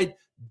outside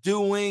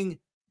doing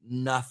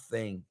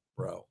nothing,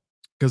 bro.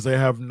 Because they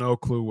have no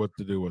clue what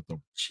to do with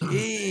them.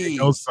 Jeez, it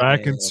goes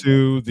back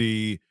into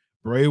the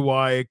Bray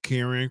Wyatt,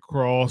 Karrion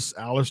Kross,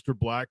 Aleister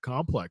Black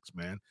complex,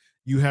 man.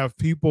 You have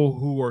people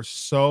who are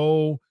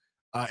so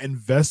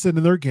invested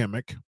in their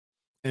gimmick,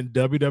 and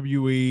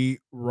WWE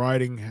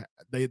writing,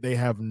 they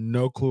have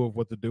no clue of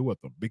what to do with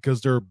them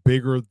because they're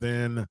bigger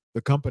than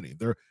the company.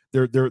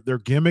 Their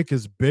gimmick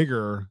is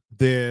bigger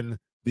than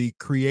the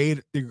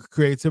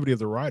creativity of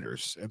the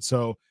writers. And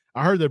so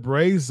I heard that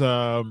Bray's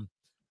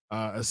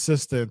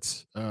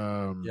assistant, I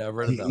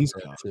read about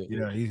that too.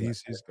 Yeah,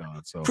 he's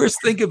gone. So Chris,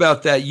 think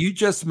about that. You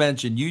just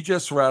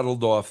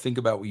rattled off. Think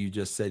about what you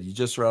just said. You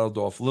just rattled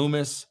off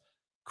Lumis,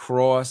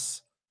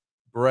 Cross,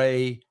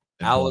 Bray,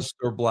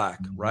 Aleister Black,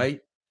 right?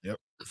 Yep.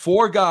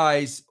 4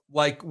 guys,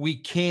 like, we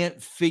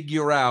can't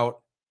figure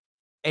out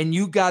and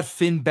you got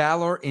Finn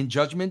Balor in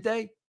Judgment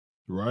Day.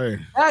 Right.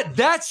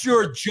 That's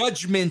your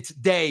Judgment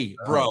Day,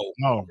 bro.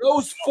 Oh.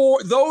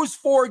 Those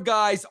four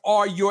guys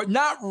are your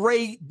not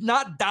Ray,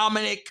 not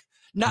Dominic,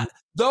 not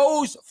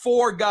those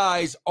four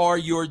guys are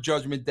your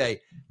Judgment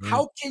Day.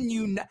 How can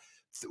you not?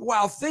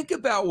 Wow, think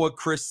about what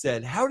Chris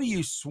said. How do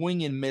you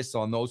swing and miss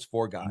on those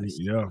four guys?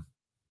 Yeah.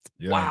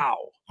 Wow.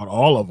 On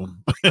all of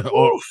them.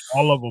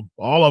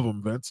 all of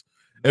them, Vince.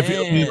 If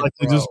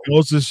it just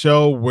goes to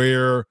show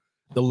where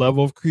the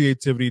level of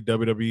creativity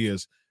WWE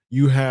is.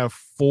 You have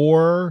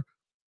four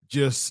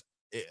just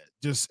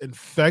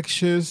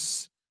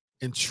infectious,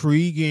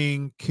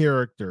 intriguing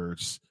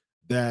characters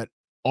that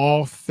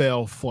all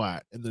fell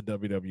flat in the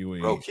WWE.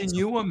 Bro, can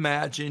you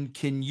imagine?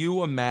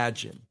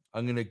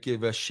 I'm going to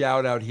give a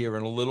shout out here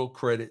and a little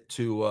credit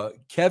to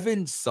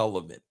Kevin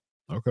Sullivan.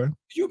 Okay. Can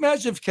you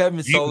imagine if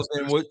Kevin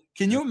Sullivan would?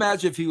 Can you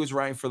imagine if he was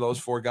writing for those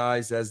four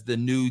guys as the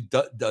new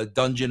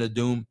Dungeon of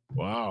Doom?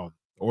 Wow.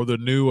 Or the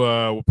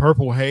new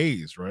Purple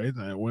Haze, right?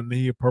 Wasn't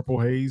he a Purple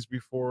Haze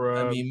before?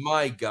 I mean,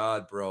 my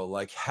God, bro!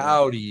 Like,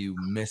 how do you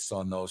miss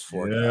on those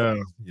four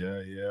guys?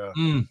 Yeah.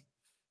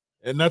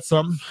 And that's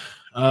something.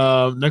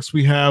 Next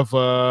we have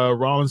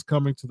Rollins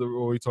coming to the.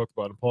 We talked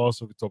about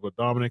Impulsive. We talked about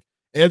Dominic.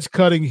 Edge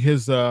cutting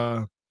his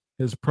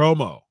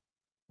promo.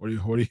 What do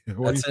you?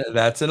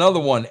 That's another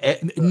one.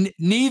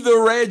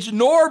 Neither Edge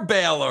nor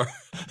Balor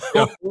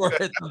were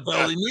at the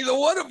building. Neither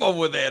one of them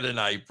were there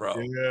tonight, bro.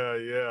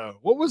 Yeah.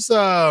 What was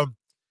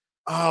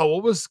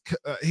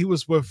he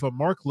was with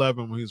Mark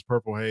Levin when he was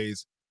Purple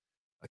Haze.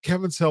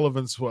 Kevin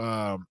Sullivan's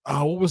what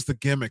was the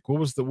gimmick? What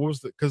was the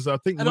because I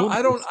think I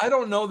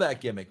don't know that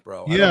gimmick,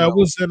 bro. Yeah, it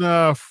was in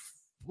I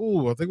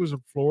think it was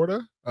in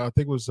Florida. I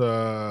think it was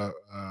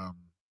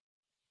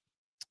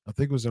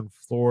in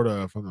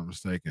Florida, if I'm not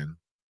mistaken.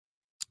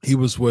 He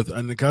was with,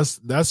 and because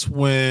that's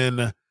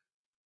when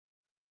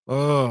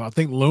I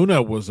think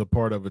Luna was a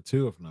part of it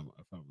too, if I'm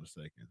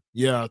mistaken.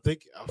 Yeah, I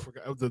think I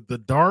forgot the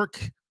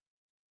dark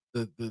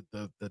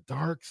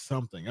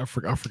something. I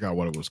forgot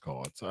what it was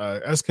called.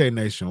 SK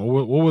Nation.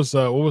 What was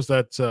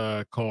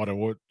that called,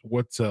 and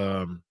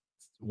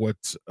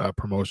what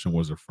promotion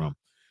was it from?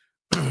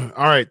 All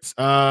right,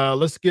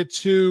 let's get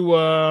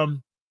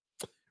to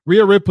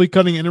Rhea Ripley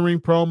cutting in-ring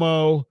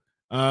promo.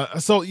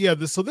 So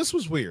this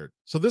was weird.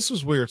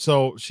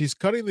 So she's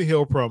cutting the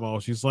heel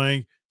promo. She's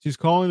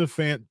calling the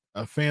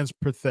fans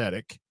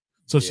pathetic.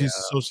 So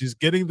she's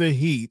getting the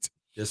heat.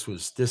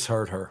 This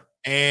hurt her.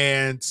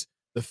 And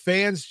the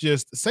fans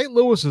St.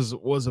 Louis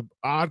was an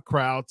odd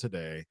crowd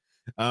today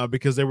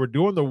because they were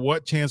doing the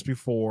what chants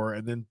before,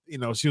 and then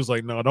she was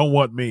like, no, don't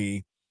want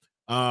me.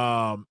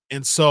 And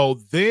so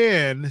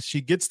then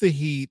she gets the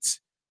heat,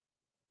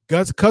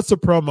 cuts the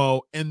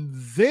promo, and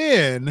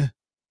then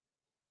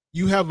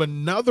you have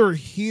another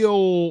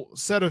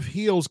set of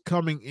heels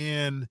coming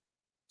in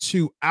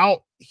to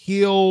out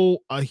heel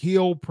a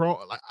heel pro.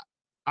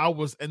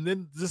 And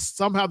then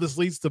this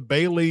leads to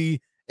Bailey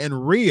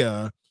and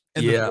Rhea,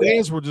 and the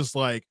fans were just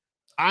like,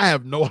 I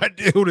have no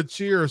idea who to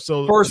cheer.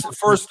 So first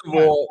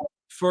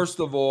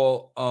of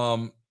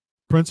all,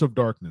 Prince of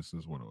Darkness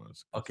is what it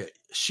was. Okay,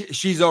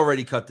 she's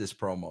already cut this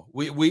promo.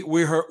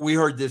 We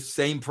heard this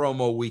same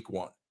promo week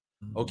one.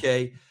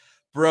 Okay.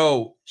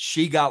 Bro,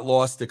 she got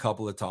lost a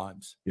couple of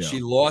times. Yeah. She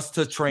lost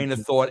her train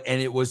of thought,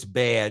 and it was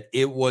bad.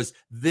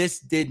 This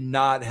did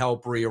not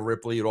help Rhea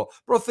Ripley at all.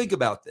 Bro, think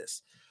about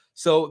this.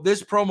 So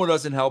this promo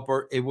doesn't help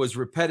her. It was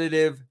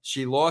repetitive.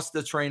 She lost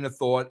the train of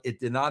thought. It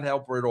did not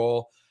help her at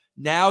all.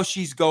 Now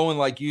she's going,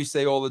 like you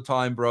say all the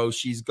time, bro,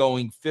 she's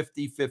going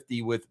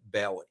 50-50 with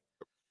Bailey.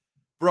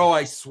 Bro,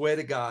 I swear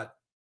to God,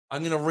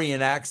 I'm going to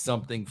reenact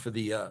something for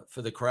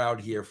the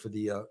crowd here, for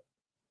the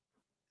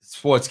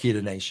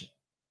Sportskeeda Nation.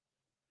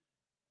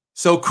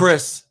 So,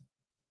 Chris,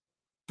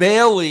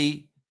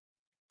 Bailey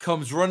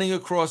comes running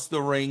across the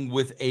ring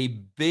with a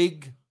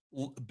big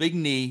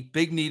knee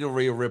to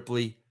Rhea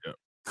Ripley. Yep.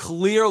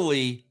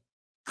 Clearly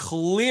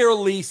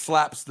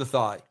slaps the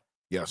thigh.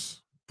 Yes.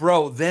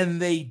 Bro, then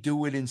they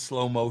do it in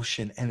slow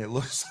motion, and it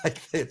looks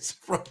like this.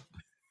 Bro.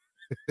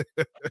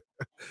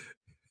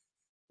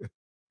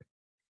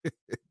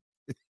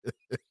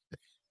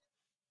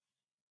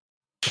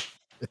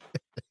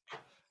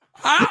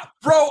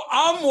 Bro,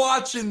 I'm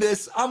watching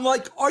this. I'm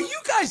like, are you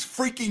guys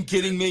freaking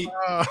kidding me?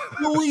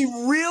 Do we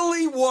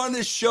really want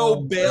to show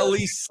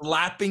Bailey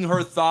slapping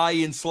her thigh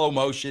in slow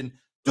motion?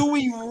 Do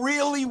we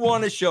really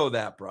want to show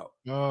that, bro?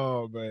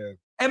 Oh, man.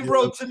 And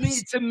bro,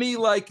 to me,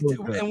 like,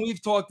 and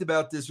we've talked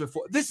about this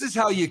before. This is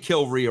how you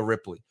kill Rhea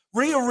Ripley.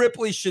 Rhea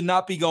Ripley should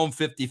not be going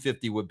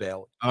 50-50 with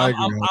Bailey.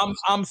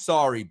 I'm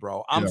sorry,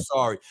 bro. I'm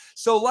sorry.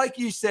 So, like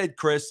you said,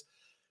 Chris,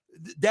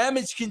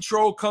 Damage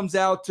Control comes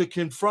out to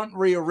confront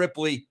Rhea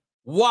Ripley.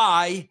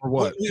 Why?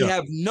 We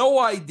have no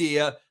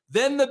idea.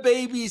 Then the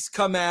babies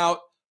come out.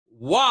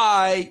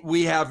 Why?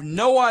 We have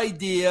no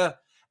idea.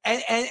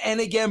 And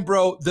again,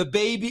 bro, the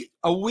baby,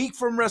 a week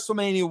from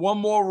WrestleMania, one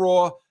more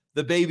Raw,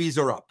 the babies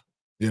are up.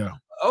 Yeah.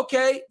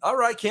 Okay. All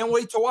right. Can't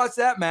wait to watch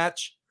that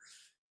match.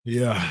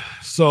 Yeah.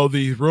 So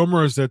the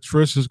rumor is that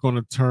Trish is going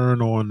to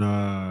turn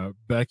on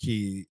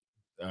Becky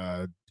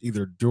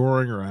either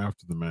during or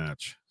after the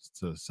match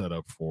to set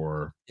up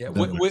for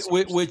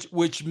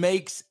which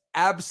makes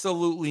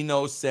absolutely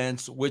no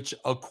sense, which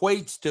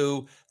equates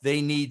to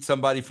they need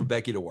somebody for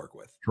Becky to work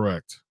with.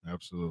 Correct.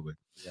 Absolutely.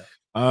 Yeah.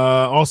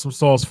 Awesome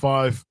Sauce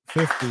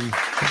 550.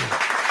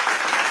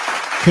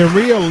 Can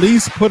we at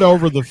least put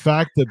over the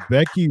fact that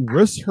Becky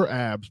risked her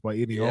abs by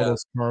eating all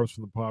those carbs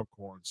from the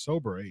popcorn? So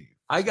brave.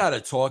 I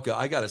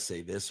gotta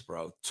say this,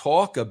 bro.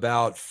 Talk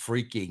about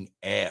freaking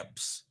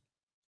abs.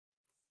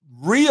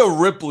 Rhea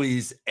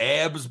Ripley's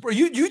abs, bro.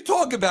 You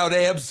talk about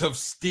abs of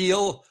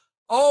steel.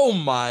 Oh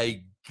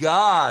my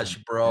gosh,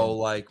 bro.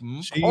 Like,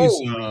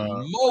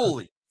 holy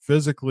moly.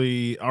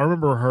 Physically, I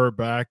remember her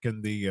back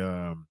in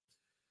the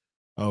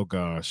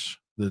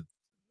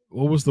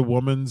what was the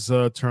women's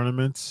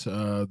tournament?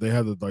 They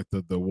had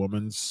the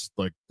women's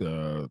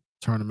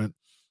tournament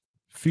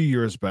a few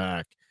years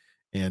back,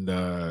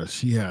 and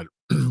she had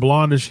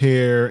blondish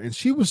hair, and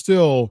she was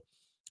still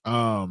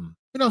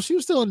she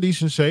was still in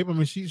decent shape. I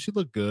mean, she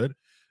looked good,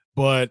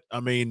 but I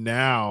mean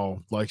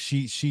now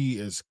she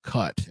is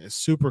cut, it's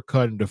super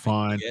cut and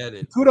defined.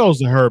 Kudos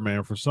to her,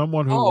 man, for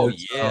someone who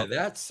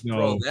that's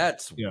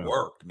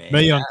work, man.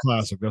 Mae Young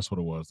Classic, that's what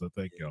it was.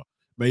 Thank you.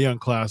 Mae Young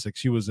Classic,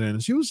 she was in.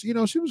 She was,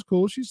 she was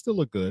cool. She still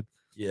looked good.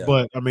 Yeah.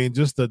 But I mean,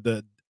 just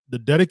the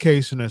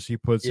dedication that she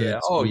puts in.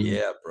 Oh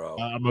yeah, bro.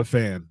 I'm a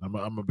fan.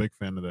 I'm a big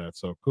fan of that.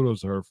 So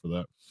kudos to her for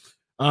that.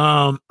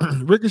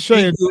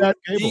 Ricochet and Chad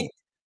Gable.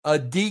 A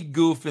deep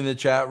goof in the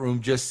chat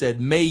room just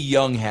said Mae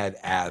Young had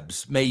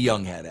abs. Mae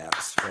Young had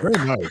abs. Very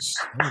nice.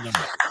 Very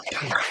nice.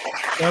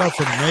 Shout out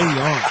to Mae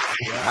Young.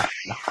 Yeah.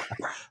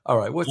 All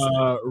right. What's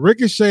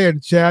Ricochet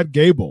and Chad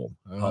Gable?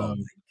 Oh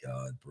my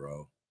God,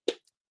 bro.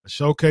 A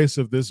showcase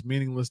of this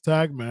meaningless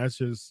tag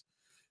match is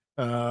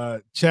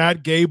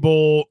Chad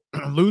Gable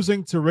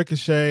losing to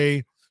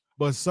Ricochet,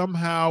 but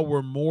somehow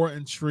we're more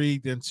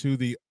intrigued into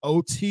the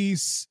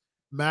Otis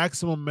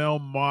Maximum Male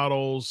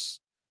Models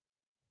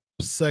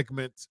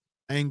segment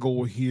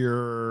angle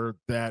here.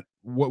 That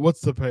what's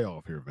the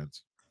payoff here,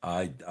 Vince?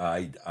 I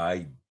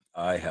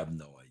have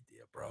no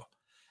idea, bro.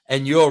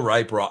 And you're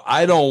right, bro.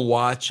 I don't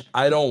watch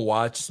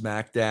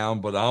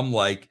SmackDown, but I'm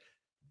like,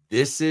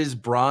 this is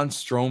Braun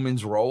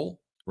Strowman's role.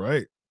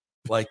 Right.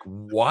 Like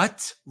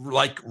what?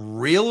 Like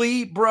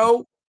really,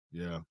 bro?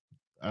 Yeah.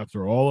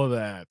 After all of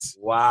that.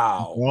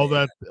 Wow. All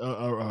man.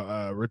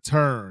 That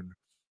return.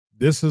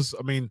 This is,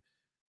 I mean,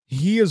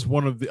 he is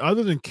one of the,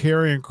 other than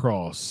Karrion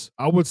Kross,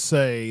 I would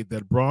say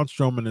that Braun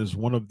Strowman is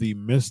one of the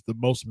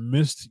most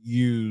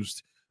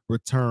misused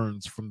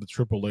returns from the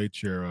Triple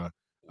H era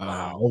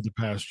over the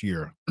past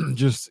year.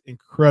 Just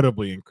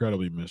incredibly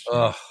misused.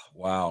 Oh,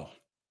 wow.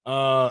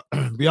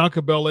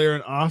 Bianca Belair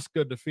and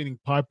Asuka defeating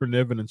Piper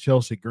Niven and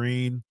Chelsea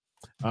Green.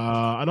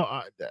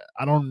 I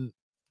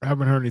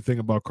haven't heard anything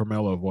about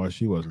Carmella of why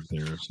she wasn't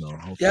there. So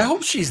I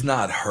hope she's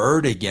not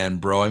hurt again,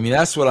 bro. I mean,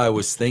 that's what I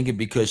was thinking,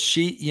 because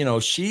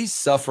she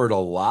suffered a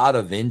lot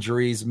of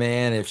injuries,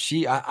 man. If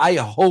I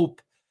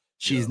hope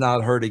she's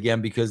not hurt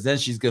again, because then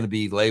she's going to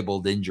be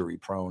labeled injury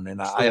prone, and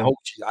I hope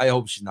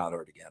she's not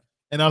hurt again.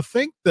 And I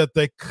think that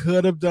they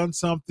could have done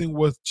something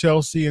with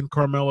Chelsea and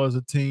Carmella as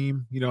a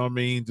team. You know what I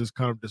mean? Just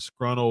kind of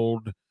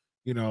disgruntled,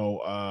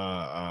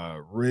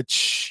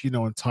 rich,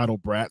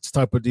 entitled brats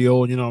type of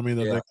deal. You know what I mean?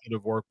 That they could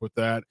have worked with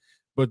that.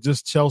 But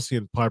just Chelsea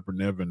and Piper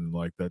Niven,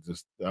 like that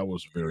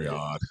was very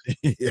odd. I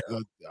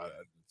didn't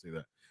see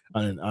that.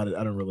 I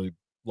didn't really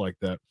like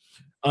that.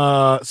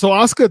 So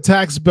Asuka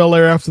attacks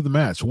Belair after the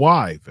match.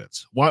 Why,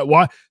 Vince?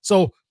 Why?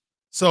 So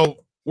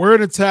we're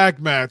in a tag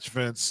match,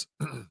 Vince.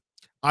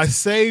 I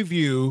save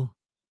you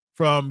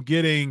from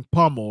getting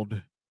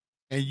pummeled,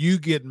 and you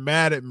get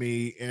mad at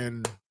me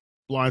and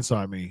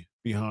blindside me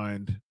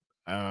behind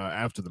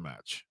after the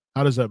match.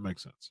 How does that make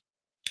sense?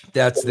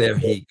 That's their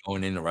heat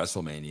going into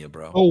WrestleMania,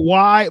 bro. Oh,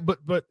 why?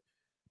 But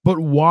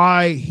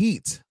why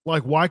heat?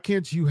 Like, why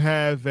can't you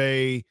have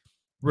a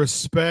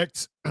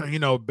respect,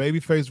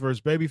 babyface versus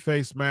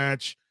babyface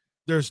match?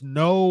 There's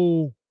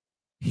no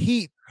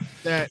heat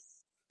that.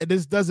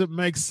 This doesn't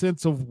make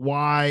sense of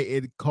why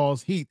it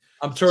caused heat.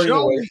 I'm turning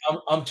away.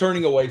 I'm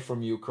turning away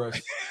from you,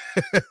 Chris.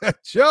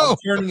 Joe, I'm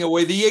turning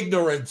away. The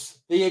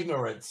ignorance.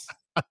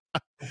 I'm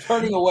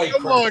turning away.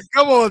 Come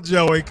on,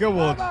 Joey. Come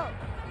on.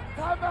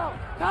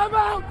 Time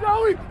out,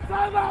 Joey.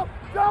 Time out,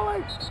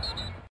 Joey.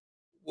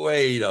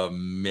 Wait a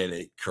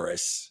minute,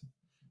 Chris.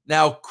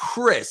 Now,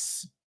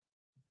 Chris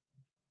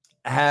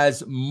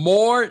has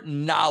more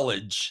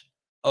knowledge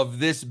of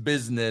this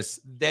business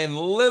than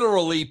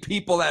literally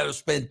people that have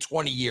spent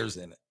 20 years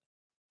in it.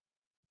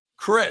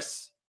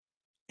 Chris,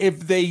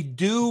 if they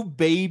do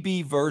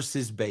baby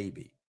versus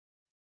baby,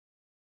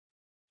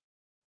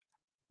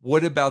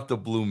 what about the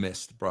blue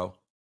mist, bro?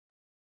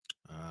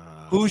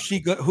 Who's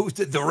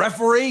the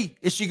referee?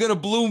 Is she gonna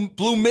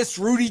blue mist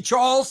Rudy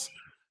Charles,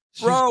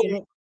 bro?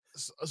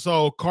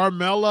 So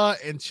Carmella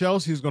and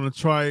Chelsea is gonna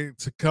try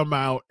to come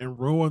out and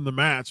ruin the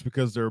match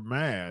because they're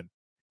mad,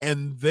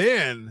 and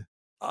then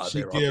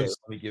she gives.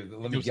 I'm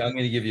going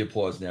to give you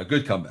applause now.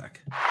 Good comeback.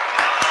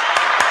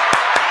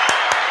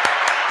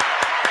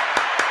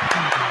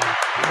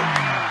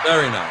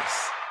 Very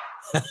nice.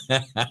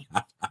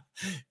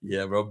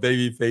 Yeah, bro.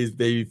 Babyface.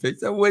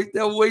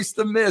 They'll waste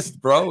the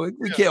mist, bro.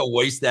 We can't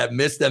waste that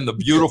mist and the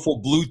beautiful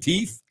blue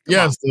teeth. Come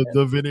Yes, on,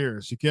 the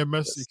veneers. You can't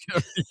mess. You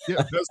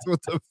can't mess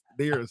with the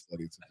veneers,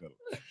 ladies and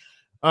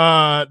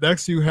gentlemen.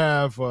 Next you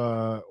have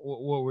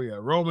what we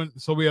got? Roman.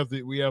 So we have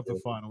the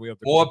final. We have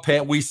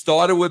the we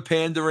started with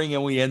pandering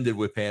and we ended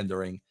with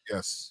pandering.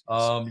 Yes.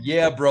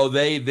 Yeah, bro.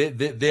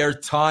 Their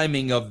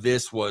timing of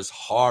this was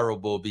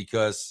horrible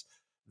because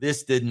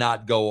this did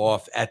not go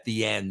off at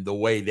the end the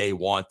way they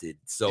wanted.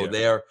 So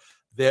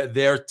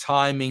their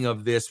timing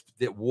of this,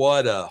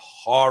 what a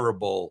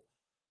horrible,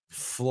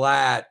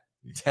 flat,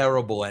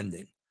 terrible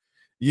ending.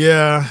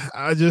 Yeah,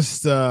 I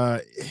just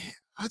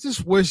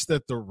wish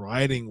that the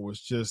writing was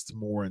just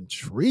more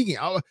intriguing.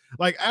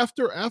 Like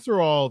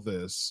after all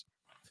this,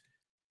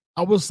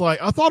 I was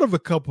like, I thought of a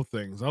couple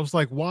things. I was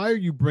like, why are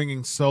you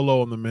bringing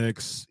Solo in the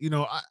mix? You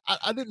know,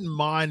 I didn't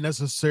mind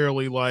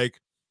necessarily like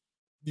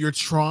you're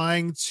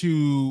trying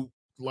to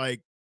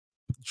like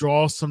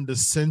draw some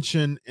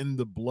dissension in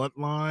the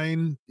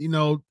bloodline, you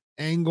know,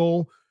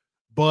 angle,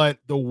 but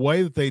the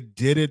way that they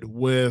did it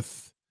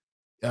with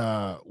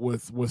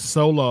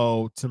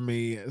Solo, to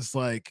me, it's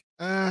like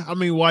I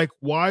mean, like,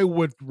 why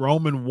would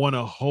Roman want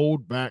to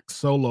hold back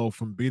Solo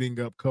from beating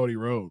up Cody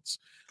Rhodes?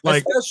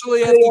 Like,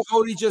 especially after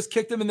Cody just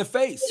kicked him in the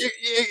face.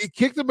 It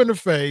kicked him in the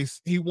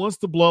face. He wants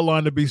the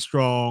bloodline to be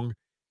strong.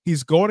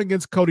 He's going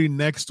against Cody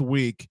next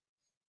week.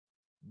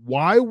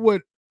 Why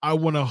would I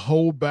want to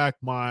hold back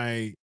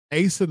my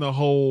ace in the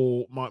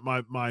hole,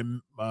 my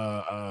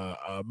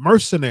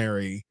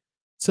mercenary,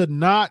 to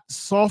not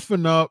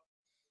soften up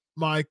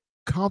my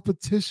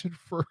competition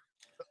for?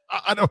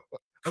 I don't.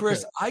 Chris,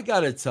 Okay. I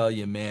gotta tell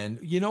you, man.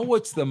 You know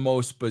what's the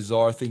most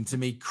bizarre thing to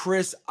me,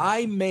 Chris?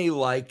 I may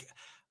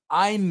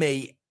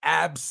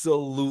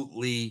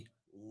absolutely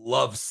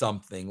love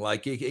something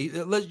like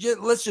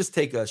let's just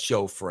take a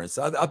show for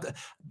instance.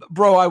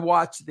 Bro, I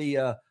watched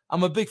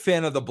I'm a big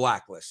fan of The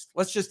Blacklist.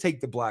 Let's just take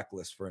The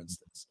Blacklist for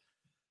instance.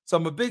 So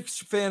I'm a big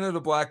fan of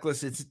The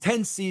Blacklist. It's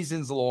 10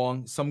 seasons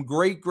long, some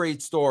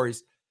great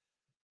stories.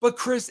 But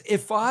Chris,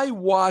 if I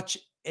watch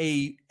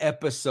a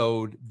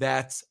episode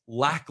that's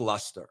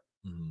lackluster,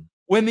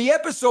 when the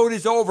episode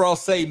is over, I'll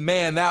say,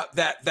 man,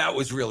 that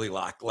was really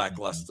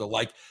lackluster.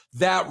 Like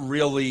that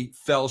really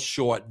fell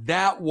short.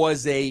 That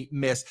was a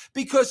miss.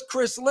 Because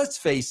Chris, let's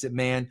face it,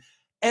 man,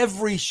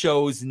 every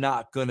show's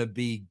not going to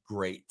be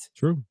great.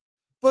 True.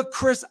 But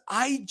Chris,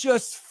 I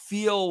just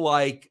feel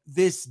like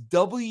this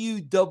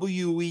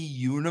WWE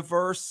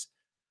universe,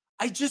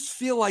 I just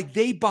feel like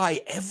they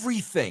buy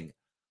everything.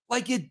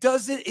 Like it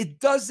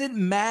doesn't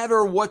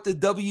matter what the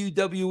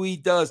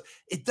WWE does.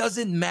 It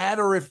doesn't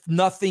matter if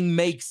nothing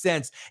makes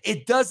sense.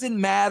 It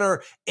doesn't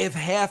matter if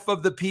half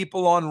of the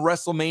people on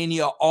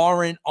WrestleMania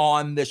aren't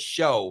on the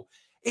show.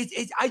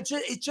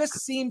 It just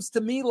seems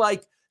to me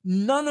like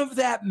none of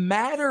that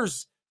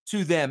matters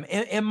to them.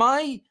 Am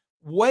I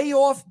way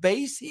off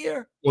base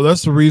here? Well,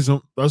 that's the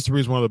reason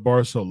why the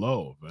bar is so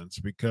low, Vince,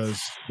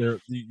 because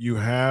you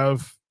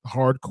have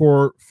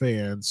hardcore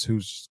fans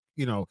who's,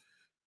 you know,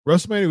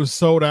 WrestleMania was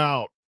sold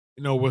out,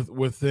 you know,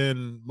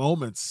 within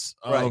moments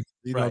of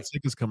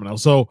tickets coming out.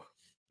 So,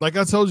 like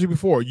I told you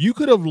before, you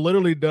could have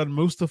literally done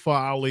Mustafa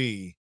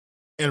Ali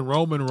and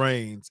Roman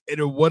Reigns, and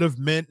it would have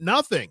meant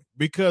nothing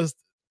because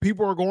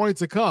people are going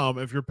to come.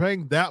 If you're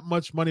paying that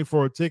much money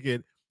for a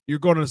ticket, you're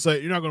not going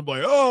to be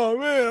like, oh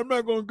man, I'm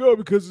not going to go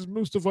because it's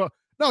Mustafa.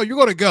 No, you're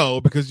going to go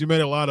because you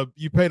paid a lot of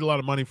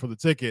money for the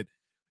ticket,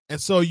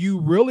 and so you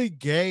really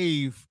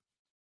gave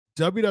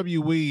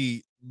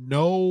WWE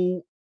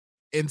no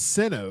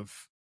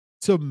incentive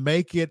to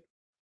make it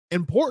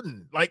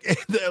important. Like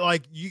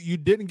you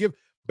didn't give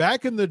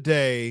back in the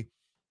day,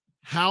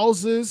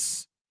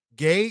 houses,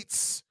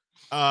 gates,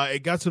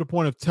 it got to the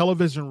point of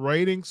television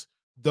ratings.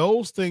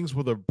 Those things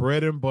were the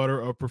bread and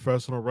butter of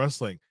professional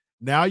wrestling.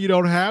 Now you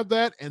don't have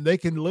that, and they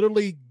can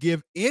literally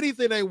give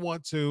anything they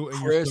want to, and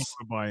Chris, you're still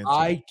going to buy into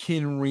I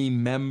can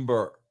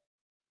remember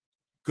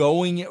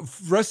going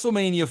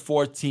WrestleMania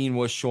 14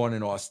 was Shawn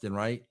and Austin,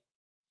 right?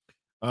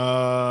 Is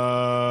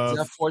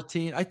that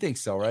 14? I think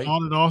so, right?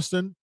 Shawn and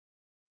Austin.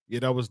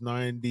 Yeah, that was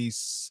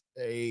 98.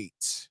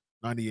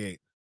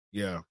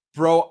 Yeah.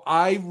 Bro,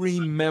 I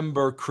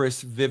remember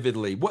Chris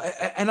vividly.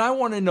 And I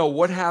want to know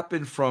what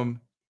happened from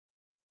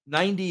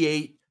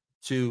 98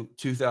 to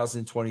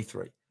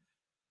 2023.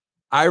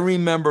 I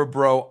remember,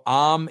 bro,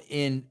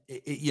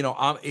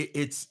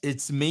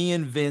 it's me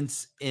and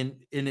Vince in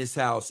his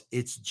house.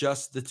 It's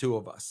just the two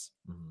of us.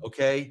 Mm-hmm.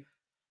 Okay.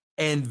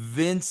 And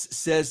Vince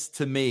says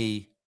to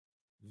me,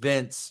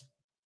 Vince,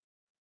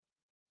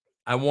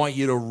 I want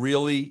you to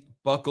really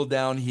buckle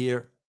down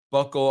here,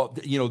 buckle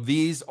up. You know,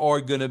 these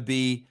are going to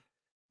be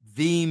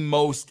the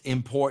most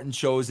important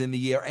shows in the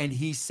year. And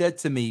he said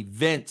to me,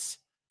 Vince,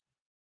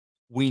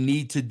 we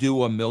need to do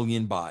 1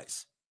 million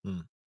buys.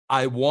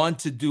 I want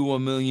to do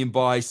 1 million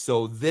buys.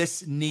 So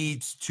this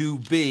needs to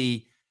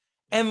be,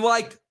 and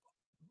like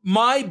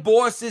my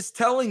boss is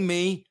telling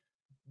me,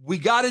 we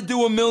got to do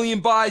 1 million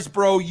buys,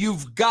 bro.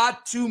 You've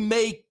got to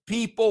make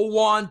people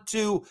want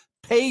to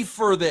pay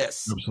for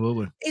this.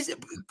 Absolutely. Is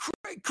it,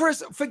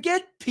 Chris,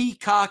 forget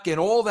Peacock and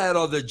all that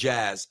other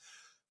jazz.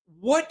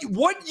 What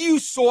you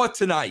saw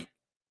tonight,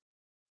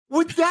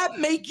 would that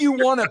make you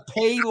want to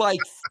pay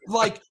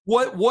like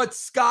what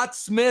Scott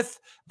Smith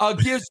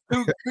gives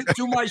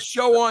to my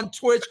show on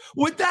Twitch?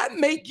 Would that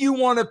make you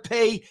want to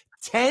pay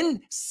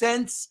 10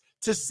 cents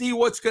to see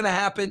what's going to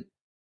happen?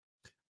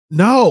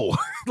 No,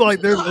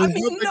 like there's I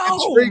mean,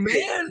 no,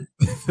 man.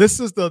 This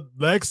is the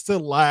next to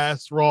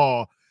last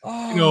Raw.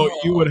 You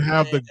would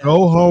have the man.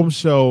 go home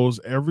shows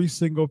every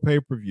single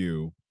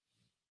pay-per-view,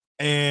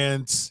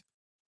 and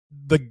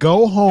the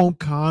go home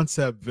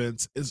concept,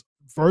 Vince, is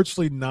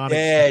virtually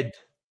Dead.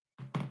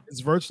 It's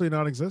virtually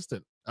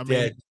non-existent. I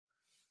Dead.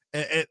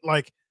 mean,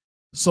 like,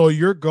 so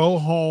your go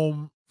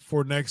home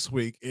for next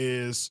week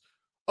is,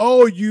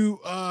 oh, you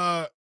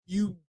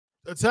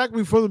attack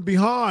me from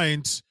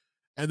behind,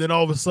 and then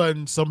all of a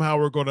sudden somehow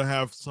we're going to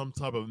have some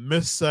type of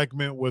myth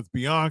segment with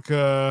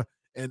Bianca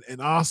and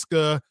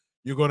Asuka.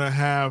 You're going to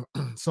have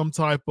some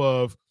type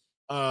of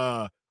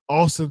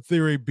Austin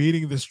Theory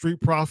beating the Street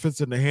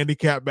Profits in the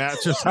handicap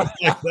match or something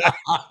like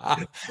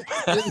that.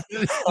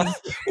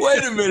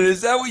 Wait a minute.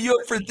 Is that what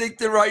you're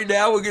predicting right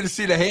now? We're going to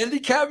see the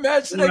handicap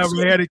match next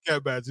week?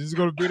 Handicap match. He's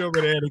going to beat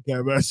over the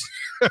handicap match.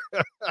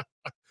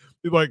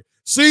 He's like,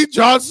 see,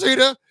 John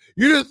Cena,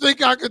 you didn't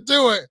think I could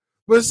do it,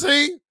 but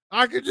see,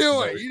 I could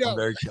do it.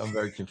 I'm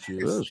very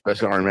confused. It's the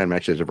best Iron Man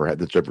match that's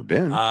ever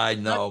been. I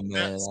know,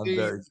 man. I'm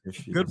very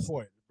confused. Good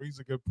point. Brings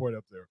a good point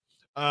up there.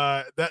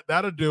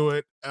 That'll do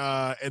it.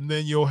 And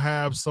then you'll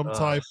have some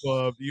type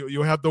of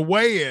you'll have the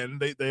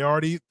weigh-in. They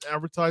already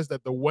advertised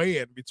that the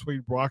weigh-in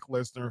between Brock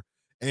Lesnar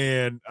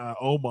and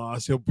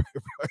Omos.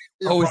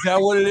 Is that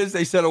what it is?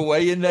 They said a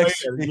weigh-in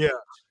next week? Yeah.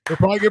 He'll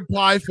probably get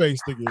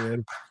pie-faced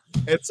again.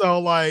 And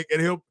so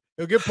and he'll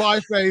get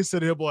pie-faced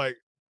and he'll be like,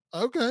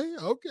 okay,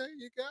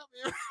 you got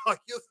me. Like,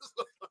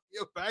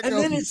 you'll back and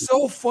up. then it's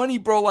so funny,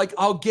 bro. Like,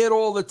 I'll get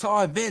all the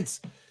time, Vince,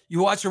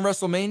 you watching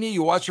WrestleMania?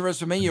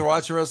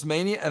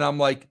 And I'm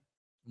like,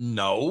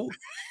 no.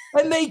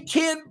 And they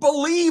can't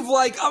believe,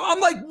 like, I'm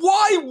like,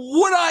 why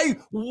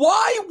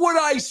would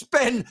I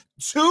spend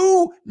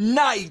 2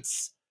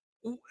 nights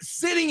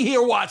sitting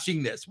here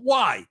watching this?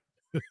 Why?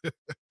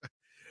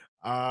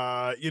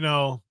 I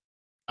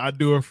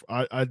do it.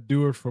 I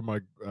do it for my.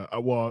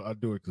 I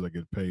do it because I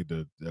get paid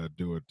to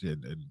do it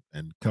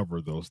and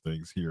cover those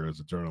things here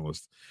as a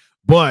journalist.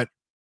 But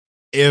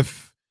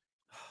if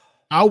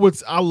I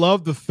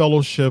love the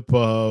fellowship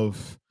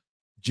of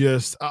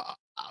just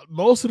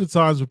most of the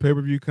times when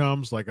pay-per-view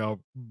comes, like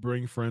I'll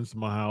bring friends to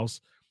my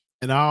house,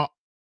 and I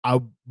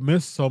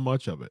miss so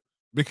much of it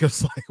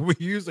because like we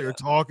usually are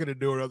talking and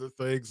doing other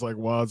things like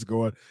while it's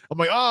going. I'm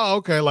like, oh,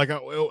 okay, like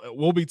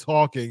we'll be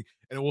talking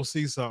and we'll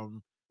see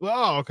something.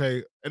 Oh,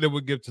 okay. And then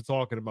we get to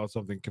talking about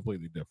something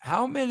completely different.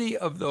 How many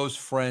of those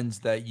friends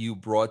that you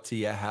brought to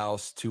your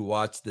house to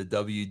watch the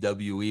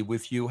WWE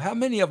with you, how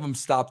many of them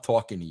stopped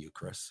talking to you,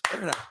 Chris?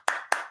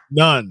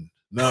 None.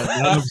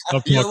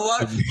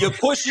 You're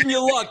pushing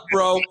your luck,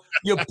 bro.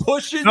 You're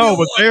pushing. No,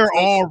 but they're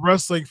Chris. all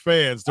wrestling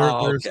fans.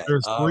 There's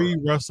 3 right.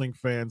 wrestling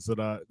fans that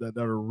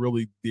are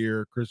really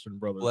dear Christian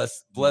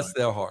brothers. Bless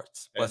their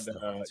hearts. Bless their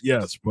hearts.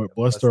 Yes, but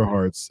bless their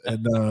hearts.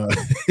 And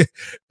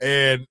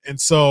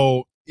and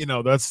so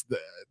that's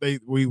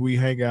we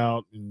hang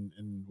out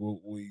and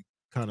we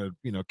kind of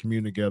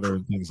commune together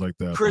and things like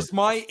that. Chris,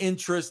 my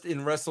interest in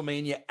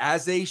WrestleMania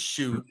as a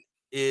shoot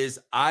is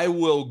I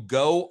will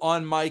go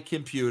on my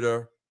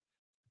computer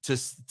to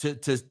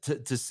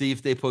see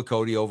if they put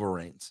Cody over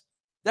Reigns.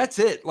 That's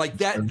it. Like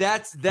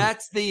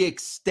that's the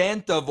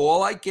extent of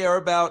all I care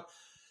about.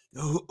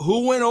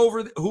 Who went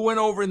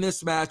over in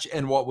this match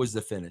and what was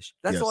the finish?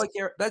 That's all I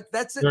care.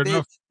 That's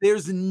it.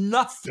 There's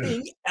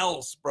nothing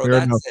else, bro.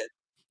 That's it.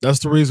 That's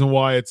the reason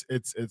why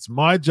it's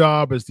my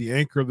job as the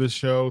anchor of this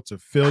show to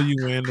fill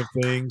you into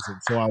things, and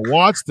so I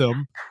watch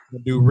them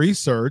and do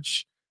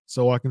research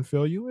so I can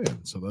fill you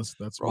in. So that's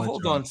Bro,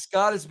 hold on.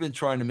 Scott has been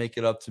trying to make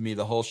it up to me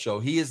the whole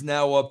show. He is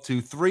now up to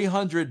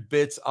 300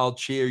 bits. I'll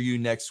cheer you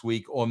next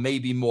week or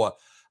maybe more.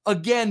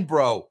 Again,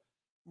 bro,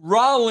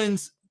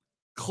 Rollins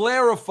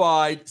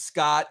clarified,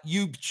 Scott,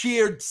 you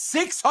cheered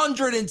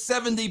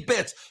 670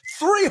 bits.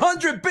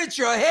 300 bits,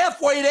 you're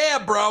halfway there,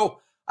 bro.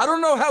 I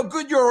don't know how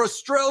good your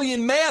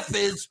Australian math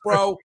is,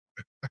 bro.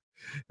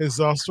 His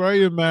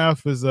Australian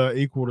math is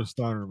equal to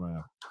Steiner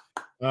math.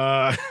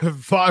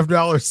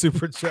 $5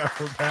 super chat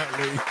from Pat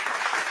Lee.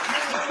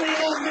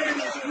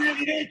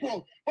 Really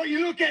equal. But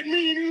you look at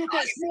me and you look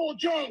at Small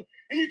Joe,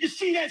 and you can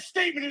see that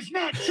statement is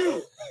not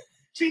true.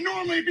 See,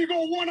 normally if you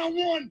go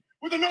one-on-one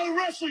with another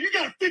wrestler, you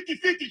got a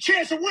 50-50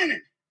 chance of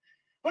winning.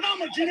 But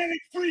I'm a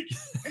genetic freak,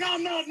 and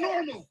I'm not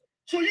normal.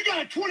 So you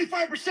got a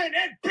 25%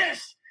 at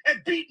best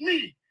at beating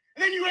me.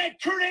 And then you add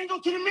Kurt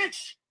Angle to the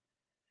mix.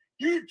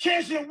 Your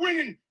chances of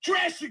winning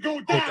drastically go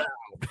down.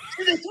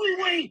 With a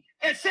 3-way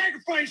at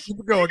sacrifice, you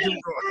got a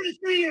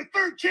 33 and a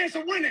third chance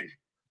of winning.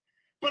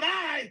 But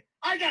I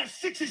I got a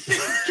 66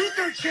 and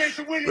 2/3 chance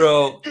of winning.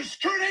 Bro. Because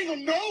Kurt Angle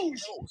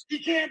knows he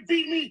can't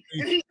beat me,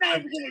 and he's not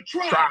even going to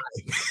try.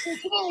 So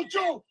come on,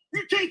 Joe.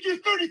 You take your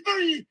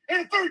 30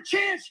 and a third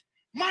chance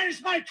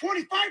minus my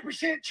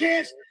 25%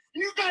 chance,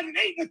 and you got an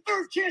 8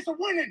 1/3 chance of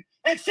winning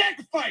at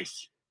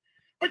sacrifice.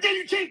 But then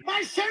you take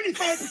my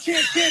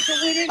 75% chance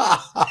of winning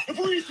if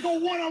we used to go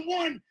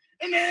one-on-one,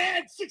 and then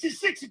add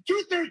 66 and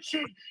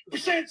 2/3%.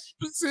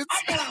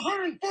 I got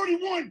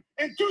 141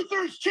 and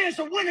 2/3 chance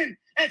of winning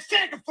at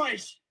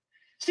sacrifice.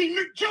 See,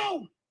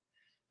 Joe,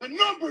 the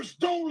numbers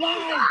don't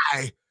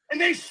lie, and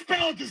they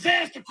spell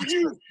disaster for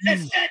you at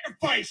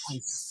sacrifice.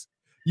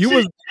 I'm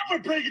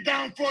gonna break it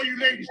down for you,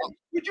 ladies.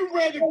 Would you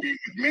rather be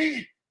with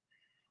me,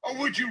 or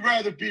would you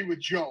rather be with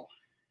Joe?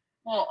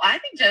 Well, I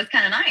think Joe's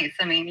kind of nice.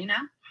 I mean, you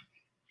know.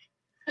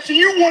 So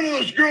you're one of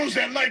those girls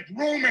that like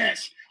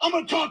romance. I'm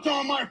gonna talk to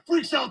all my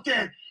freaks out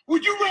there.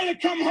 Would you rather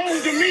come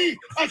home to me,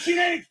 a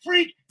genetic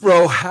freak?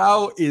 Bro,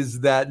 how is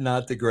that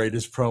not the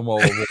greatest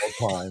promo of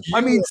all time?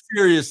 I mean,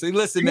 seriously,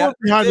 listen, you were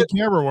behind the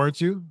camera,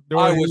 weren't you?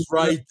 I was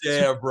right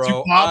there,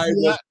 bro.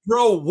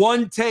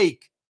 One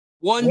take.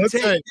 One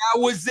take. That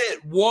was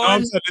it.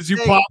 Did you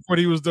pop when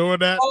he was doing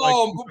that?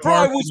 Oh, like, bro,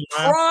 I was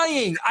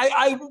crying.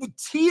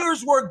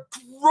 Tears were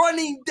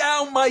running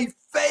down my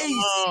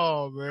face.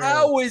 Oh, man.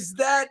 How is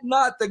that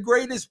not the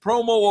greatest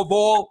promo of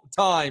all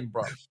time,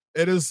 bro?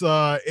 It is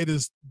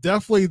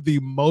definitely the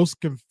most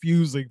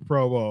confusing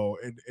promo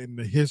in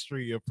the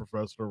history of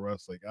professional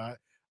wrestling.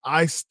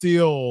 I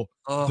still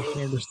don't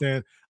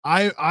understand.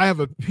 I have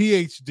a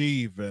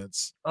PhD,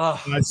 Vince.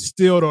 And I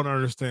still don't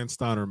understand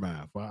Steiner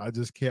math. I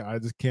just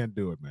can't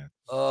do it, man.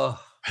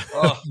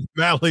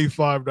 Matt Lee,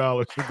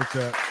 $5 super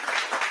chat.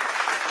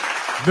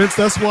 Vince,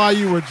 that's why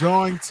you were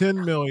drawing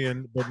 10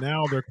 million, but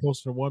now they're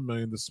closer to 1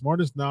 million. The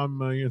smartest 9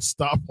 million.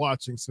 Stop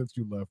watching since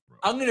you left, bro.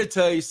 I'm going to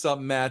tell you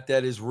something, Matt,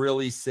 that is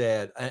really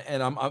sad,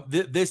 and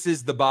this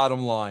is the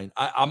bottom line.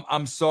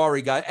 I'm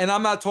sorry, guys, and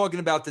I'm not talking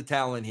about the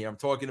talent here. I'm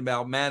talking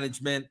about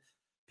management,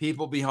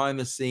 people behind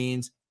the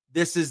scenes.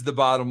 This is the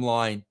bottom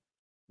line.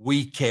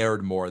 We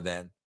cared more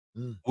then.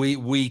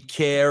 We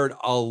cared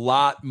a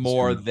lot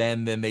more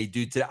then than they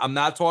do today. I'm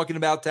not talking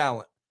about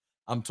talent.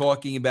 I'm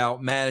talking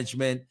about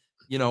management.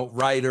 You know,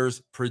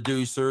 writers,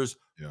 producers,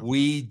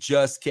 we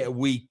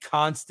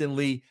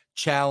constantly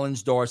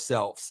challenged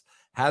ourselves.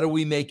 How do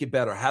we make it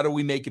better? How do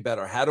we make it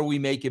better? How do we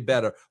make it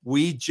better?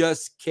 We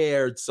just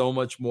cared so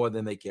much more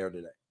than they care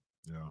today.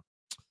 Yeah.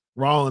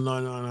 Rollin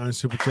 999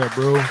 super chat,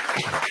 bro.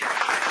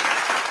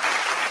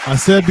 I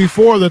said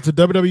before that the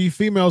WWE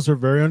females are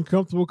very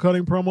uncomfortable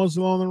cutting promos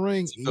along the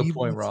ring. Good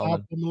point,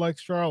 Rollin. Like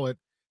Charlotte.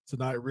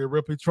 Tonight, Rhea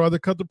Ripley tried to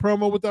cut the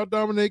promo without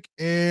Dominic,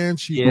 and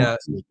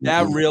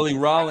that really,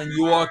 Rollin,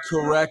 you are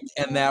correct,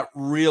 and that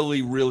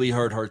really, really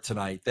hurt her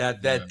tonight.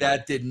 That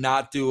did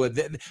not do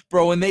it,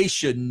 bro. And they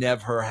should not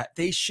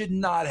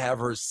have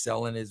her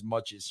selling as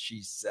much as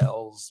she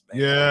sells,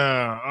 man.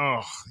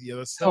 Yeah,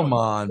 Come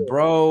on,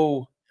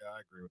 bro. Yeah,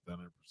 I agree with that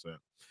 100%.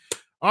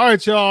 All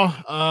right,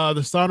 y'all.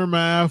 The Steiner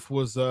math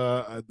was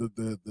the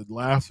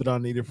laugh that I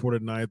needed for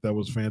tonight. That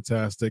was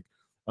fantastic.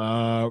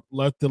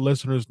 Let the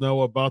listeners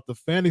know about the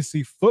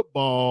fantasy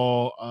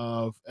football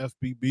of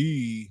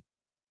FBB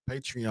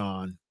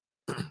Patreon.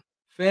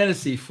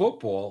 Fantasy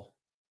football?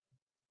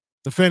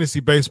 The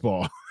fantasy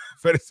baseball.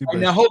 Fantasy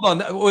baseball. Now, hold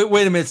on.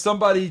 Wait a minute.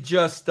 Somebody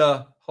just,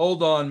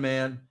 hold on,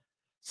 man.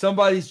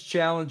 Somebody's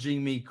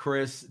challenging me,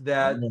 Chris,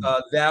 that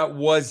that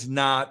was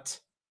not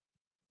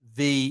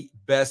the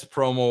best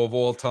promo of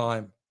all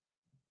time.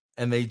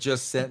 And they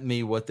just sent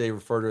me what they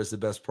refer to as the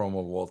best promo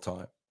of all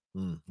time.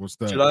 What's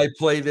that? Should I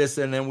play this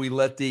and then we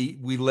let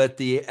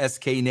the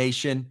SK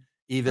Nation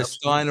either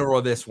Steiner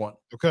or this one?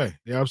 Okay,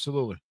 yeah,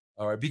 absolutely.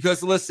 All right,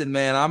 because listen,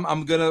 man,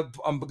 I'm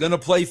gonna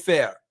play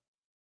fair.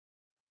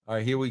 All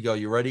right, here we go.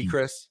 You ready,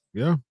 Chris?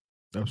 Yeah,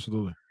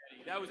 absolutely.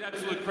 That was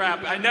absolute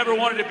crap. I never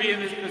wanted to be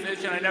in this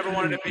position. I never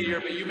wanted to be here,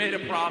 but you made a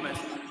promise.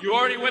 You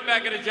already went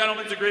back in a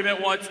gentleman's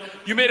agreement once.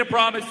 You made a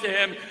promise to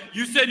him.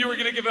 You said you were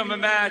going to give him a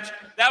match.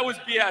 That was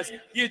BS.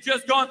 He had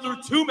just gone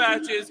through 2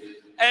 matches.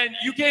 And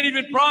you can't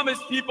even promise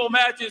people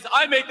matches.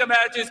 I make the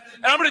matches.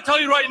 And I'm going to tell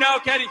you right now,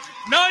 Kenny,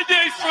 9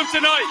 days from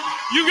tonight,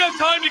 you got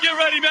time to get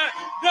ready, man.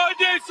 9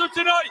 days from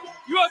tonight,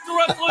 you have to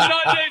wrestle in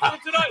 9 days from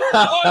tonight.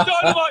 On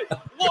Dynamite.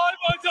 Live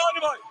on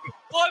Dynamite.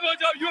 Live on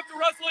Dynamite. You have to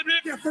wrestle in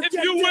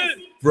if you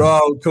win.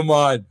 Bro, come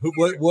on.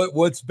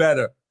 What's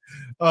better?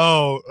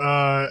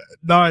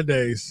 9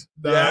 days.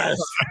 Yes.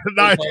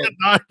 9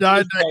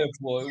 days.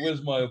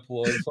 Where's my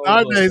applause?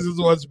 9 days is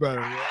what's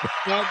better.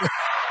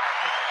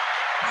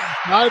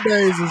 9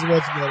 days is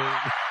what's better.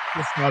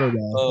 It's not at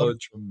all. Oh,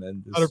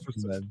 tremendous.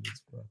 100%.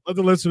 Tremendous, bro. Let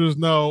the listeners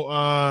know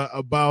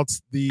about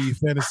the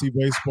fantasy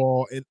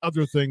baseball and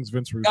other things,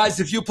 Vince Russo. Guys,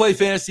 if you play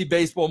fantasy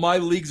baseball, my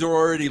leagues are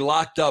already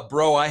locked up,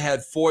 bro. I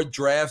had 4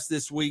 drafts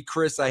this week,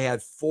 Chris. I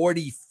had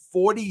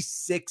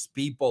 46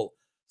 people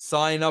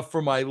sign up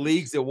for my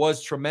leagues. It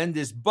was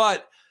tremendous,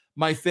 but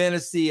my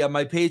fantasy,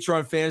 my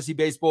Patreon fantasy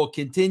baseball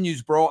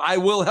continues, bro. I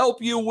will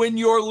help you win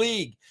your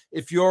league.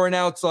 If you're in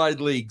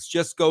outside leagues,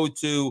 just go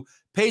to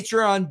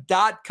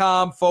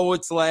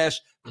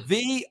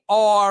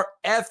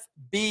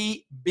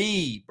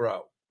Patreon.com/VRFBB,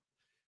 bro.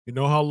 You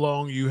know how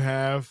long you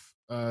have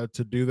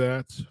to do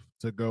that,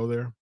 to go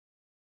there?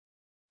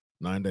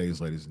 9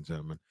 days, ladies and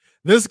gentlemen.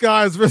 This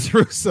guy is Vince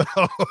Russo.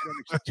 I don't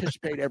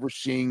anticipate ever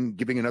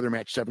giving another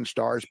match 7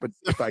 stars, but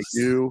if I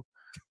do,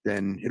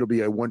 then it'll be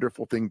a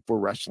wonderful thing for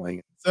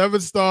wrestling. 7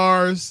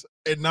 stars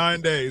in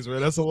 9 days, man.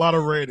 That's a lot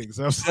of ratings.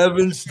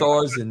 7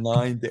 stars in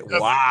 9 days.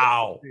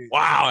 Wow.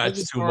 Wow,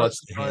 that's too much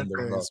to handle,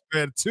 bro.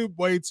 Man,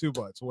 way too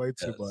much.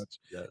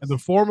 Yes. And the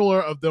formula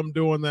of them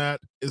doing that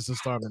is the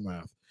Steiner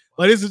math.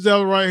 Ladies and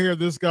gentlemen, right here,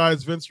 this guy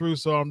is Vince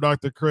Russo. I'm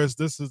Dr. Chris.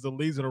 This is the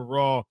Legion of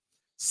Raw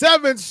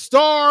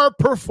 7-star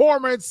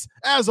performance,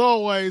 as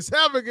always.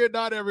 Have a good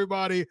night,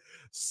 everybody.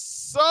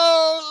 So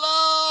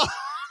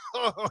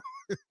long.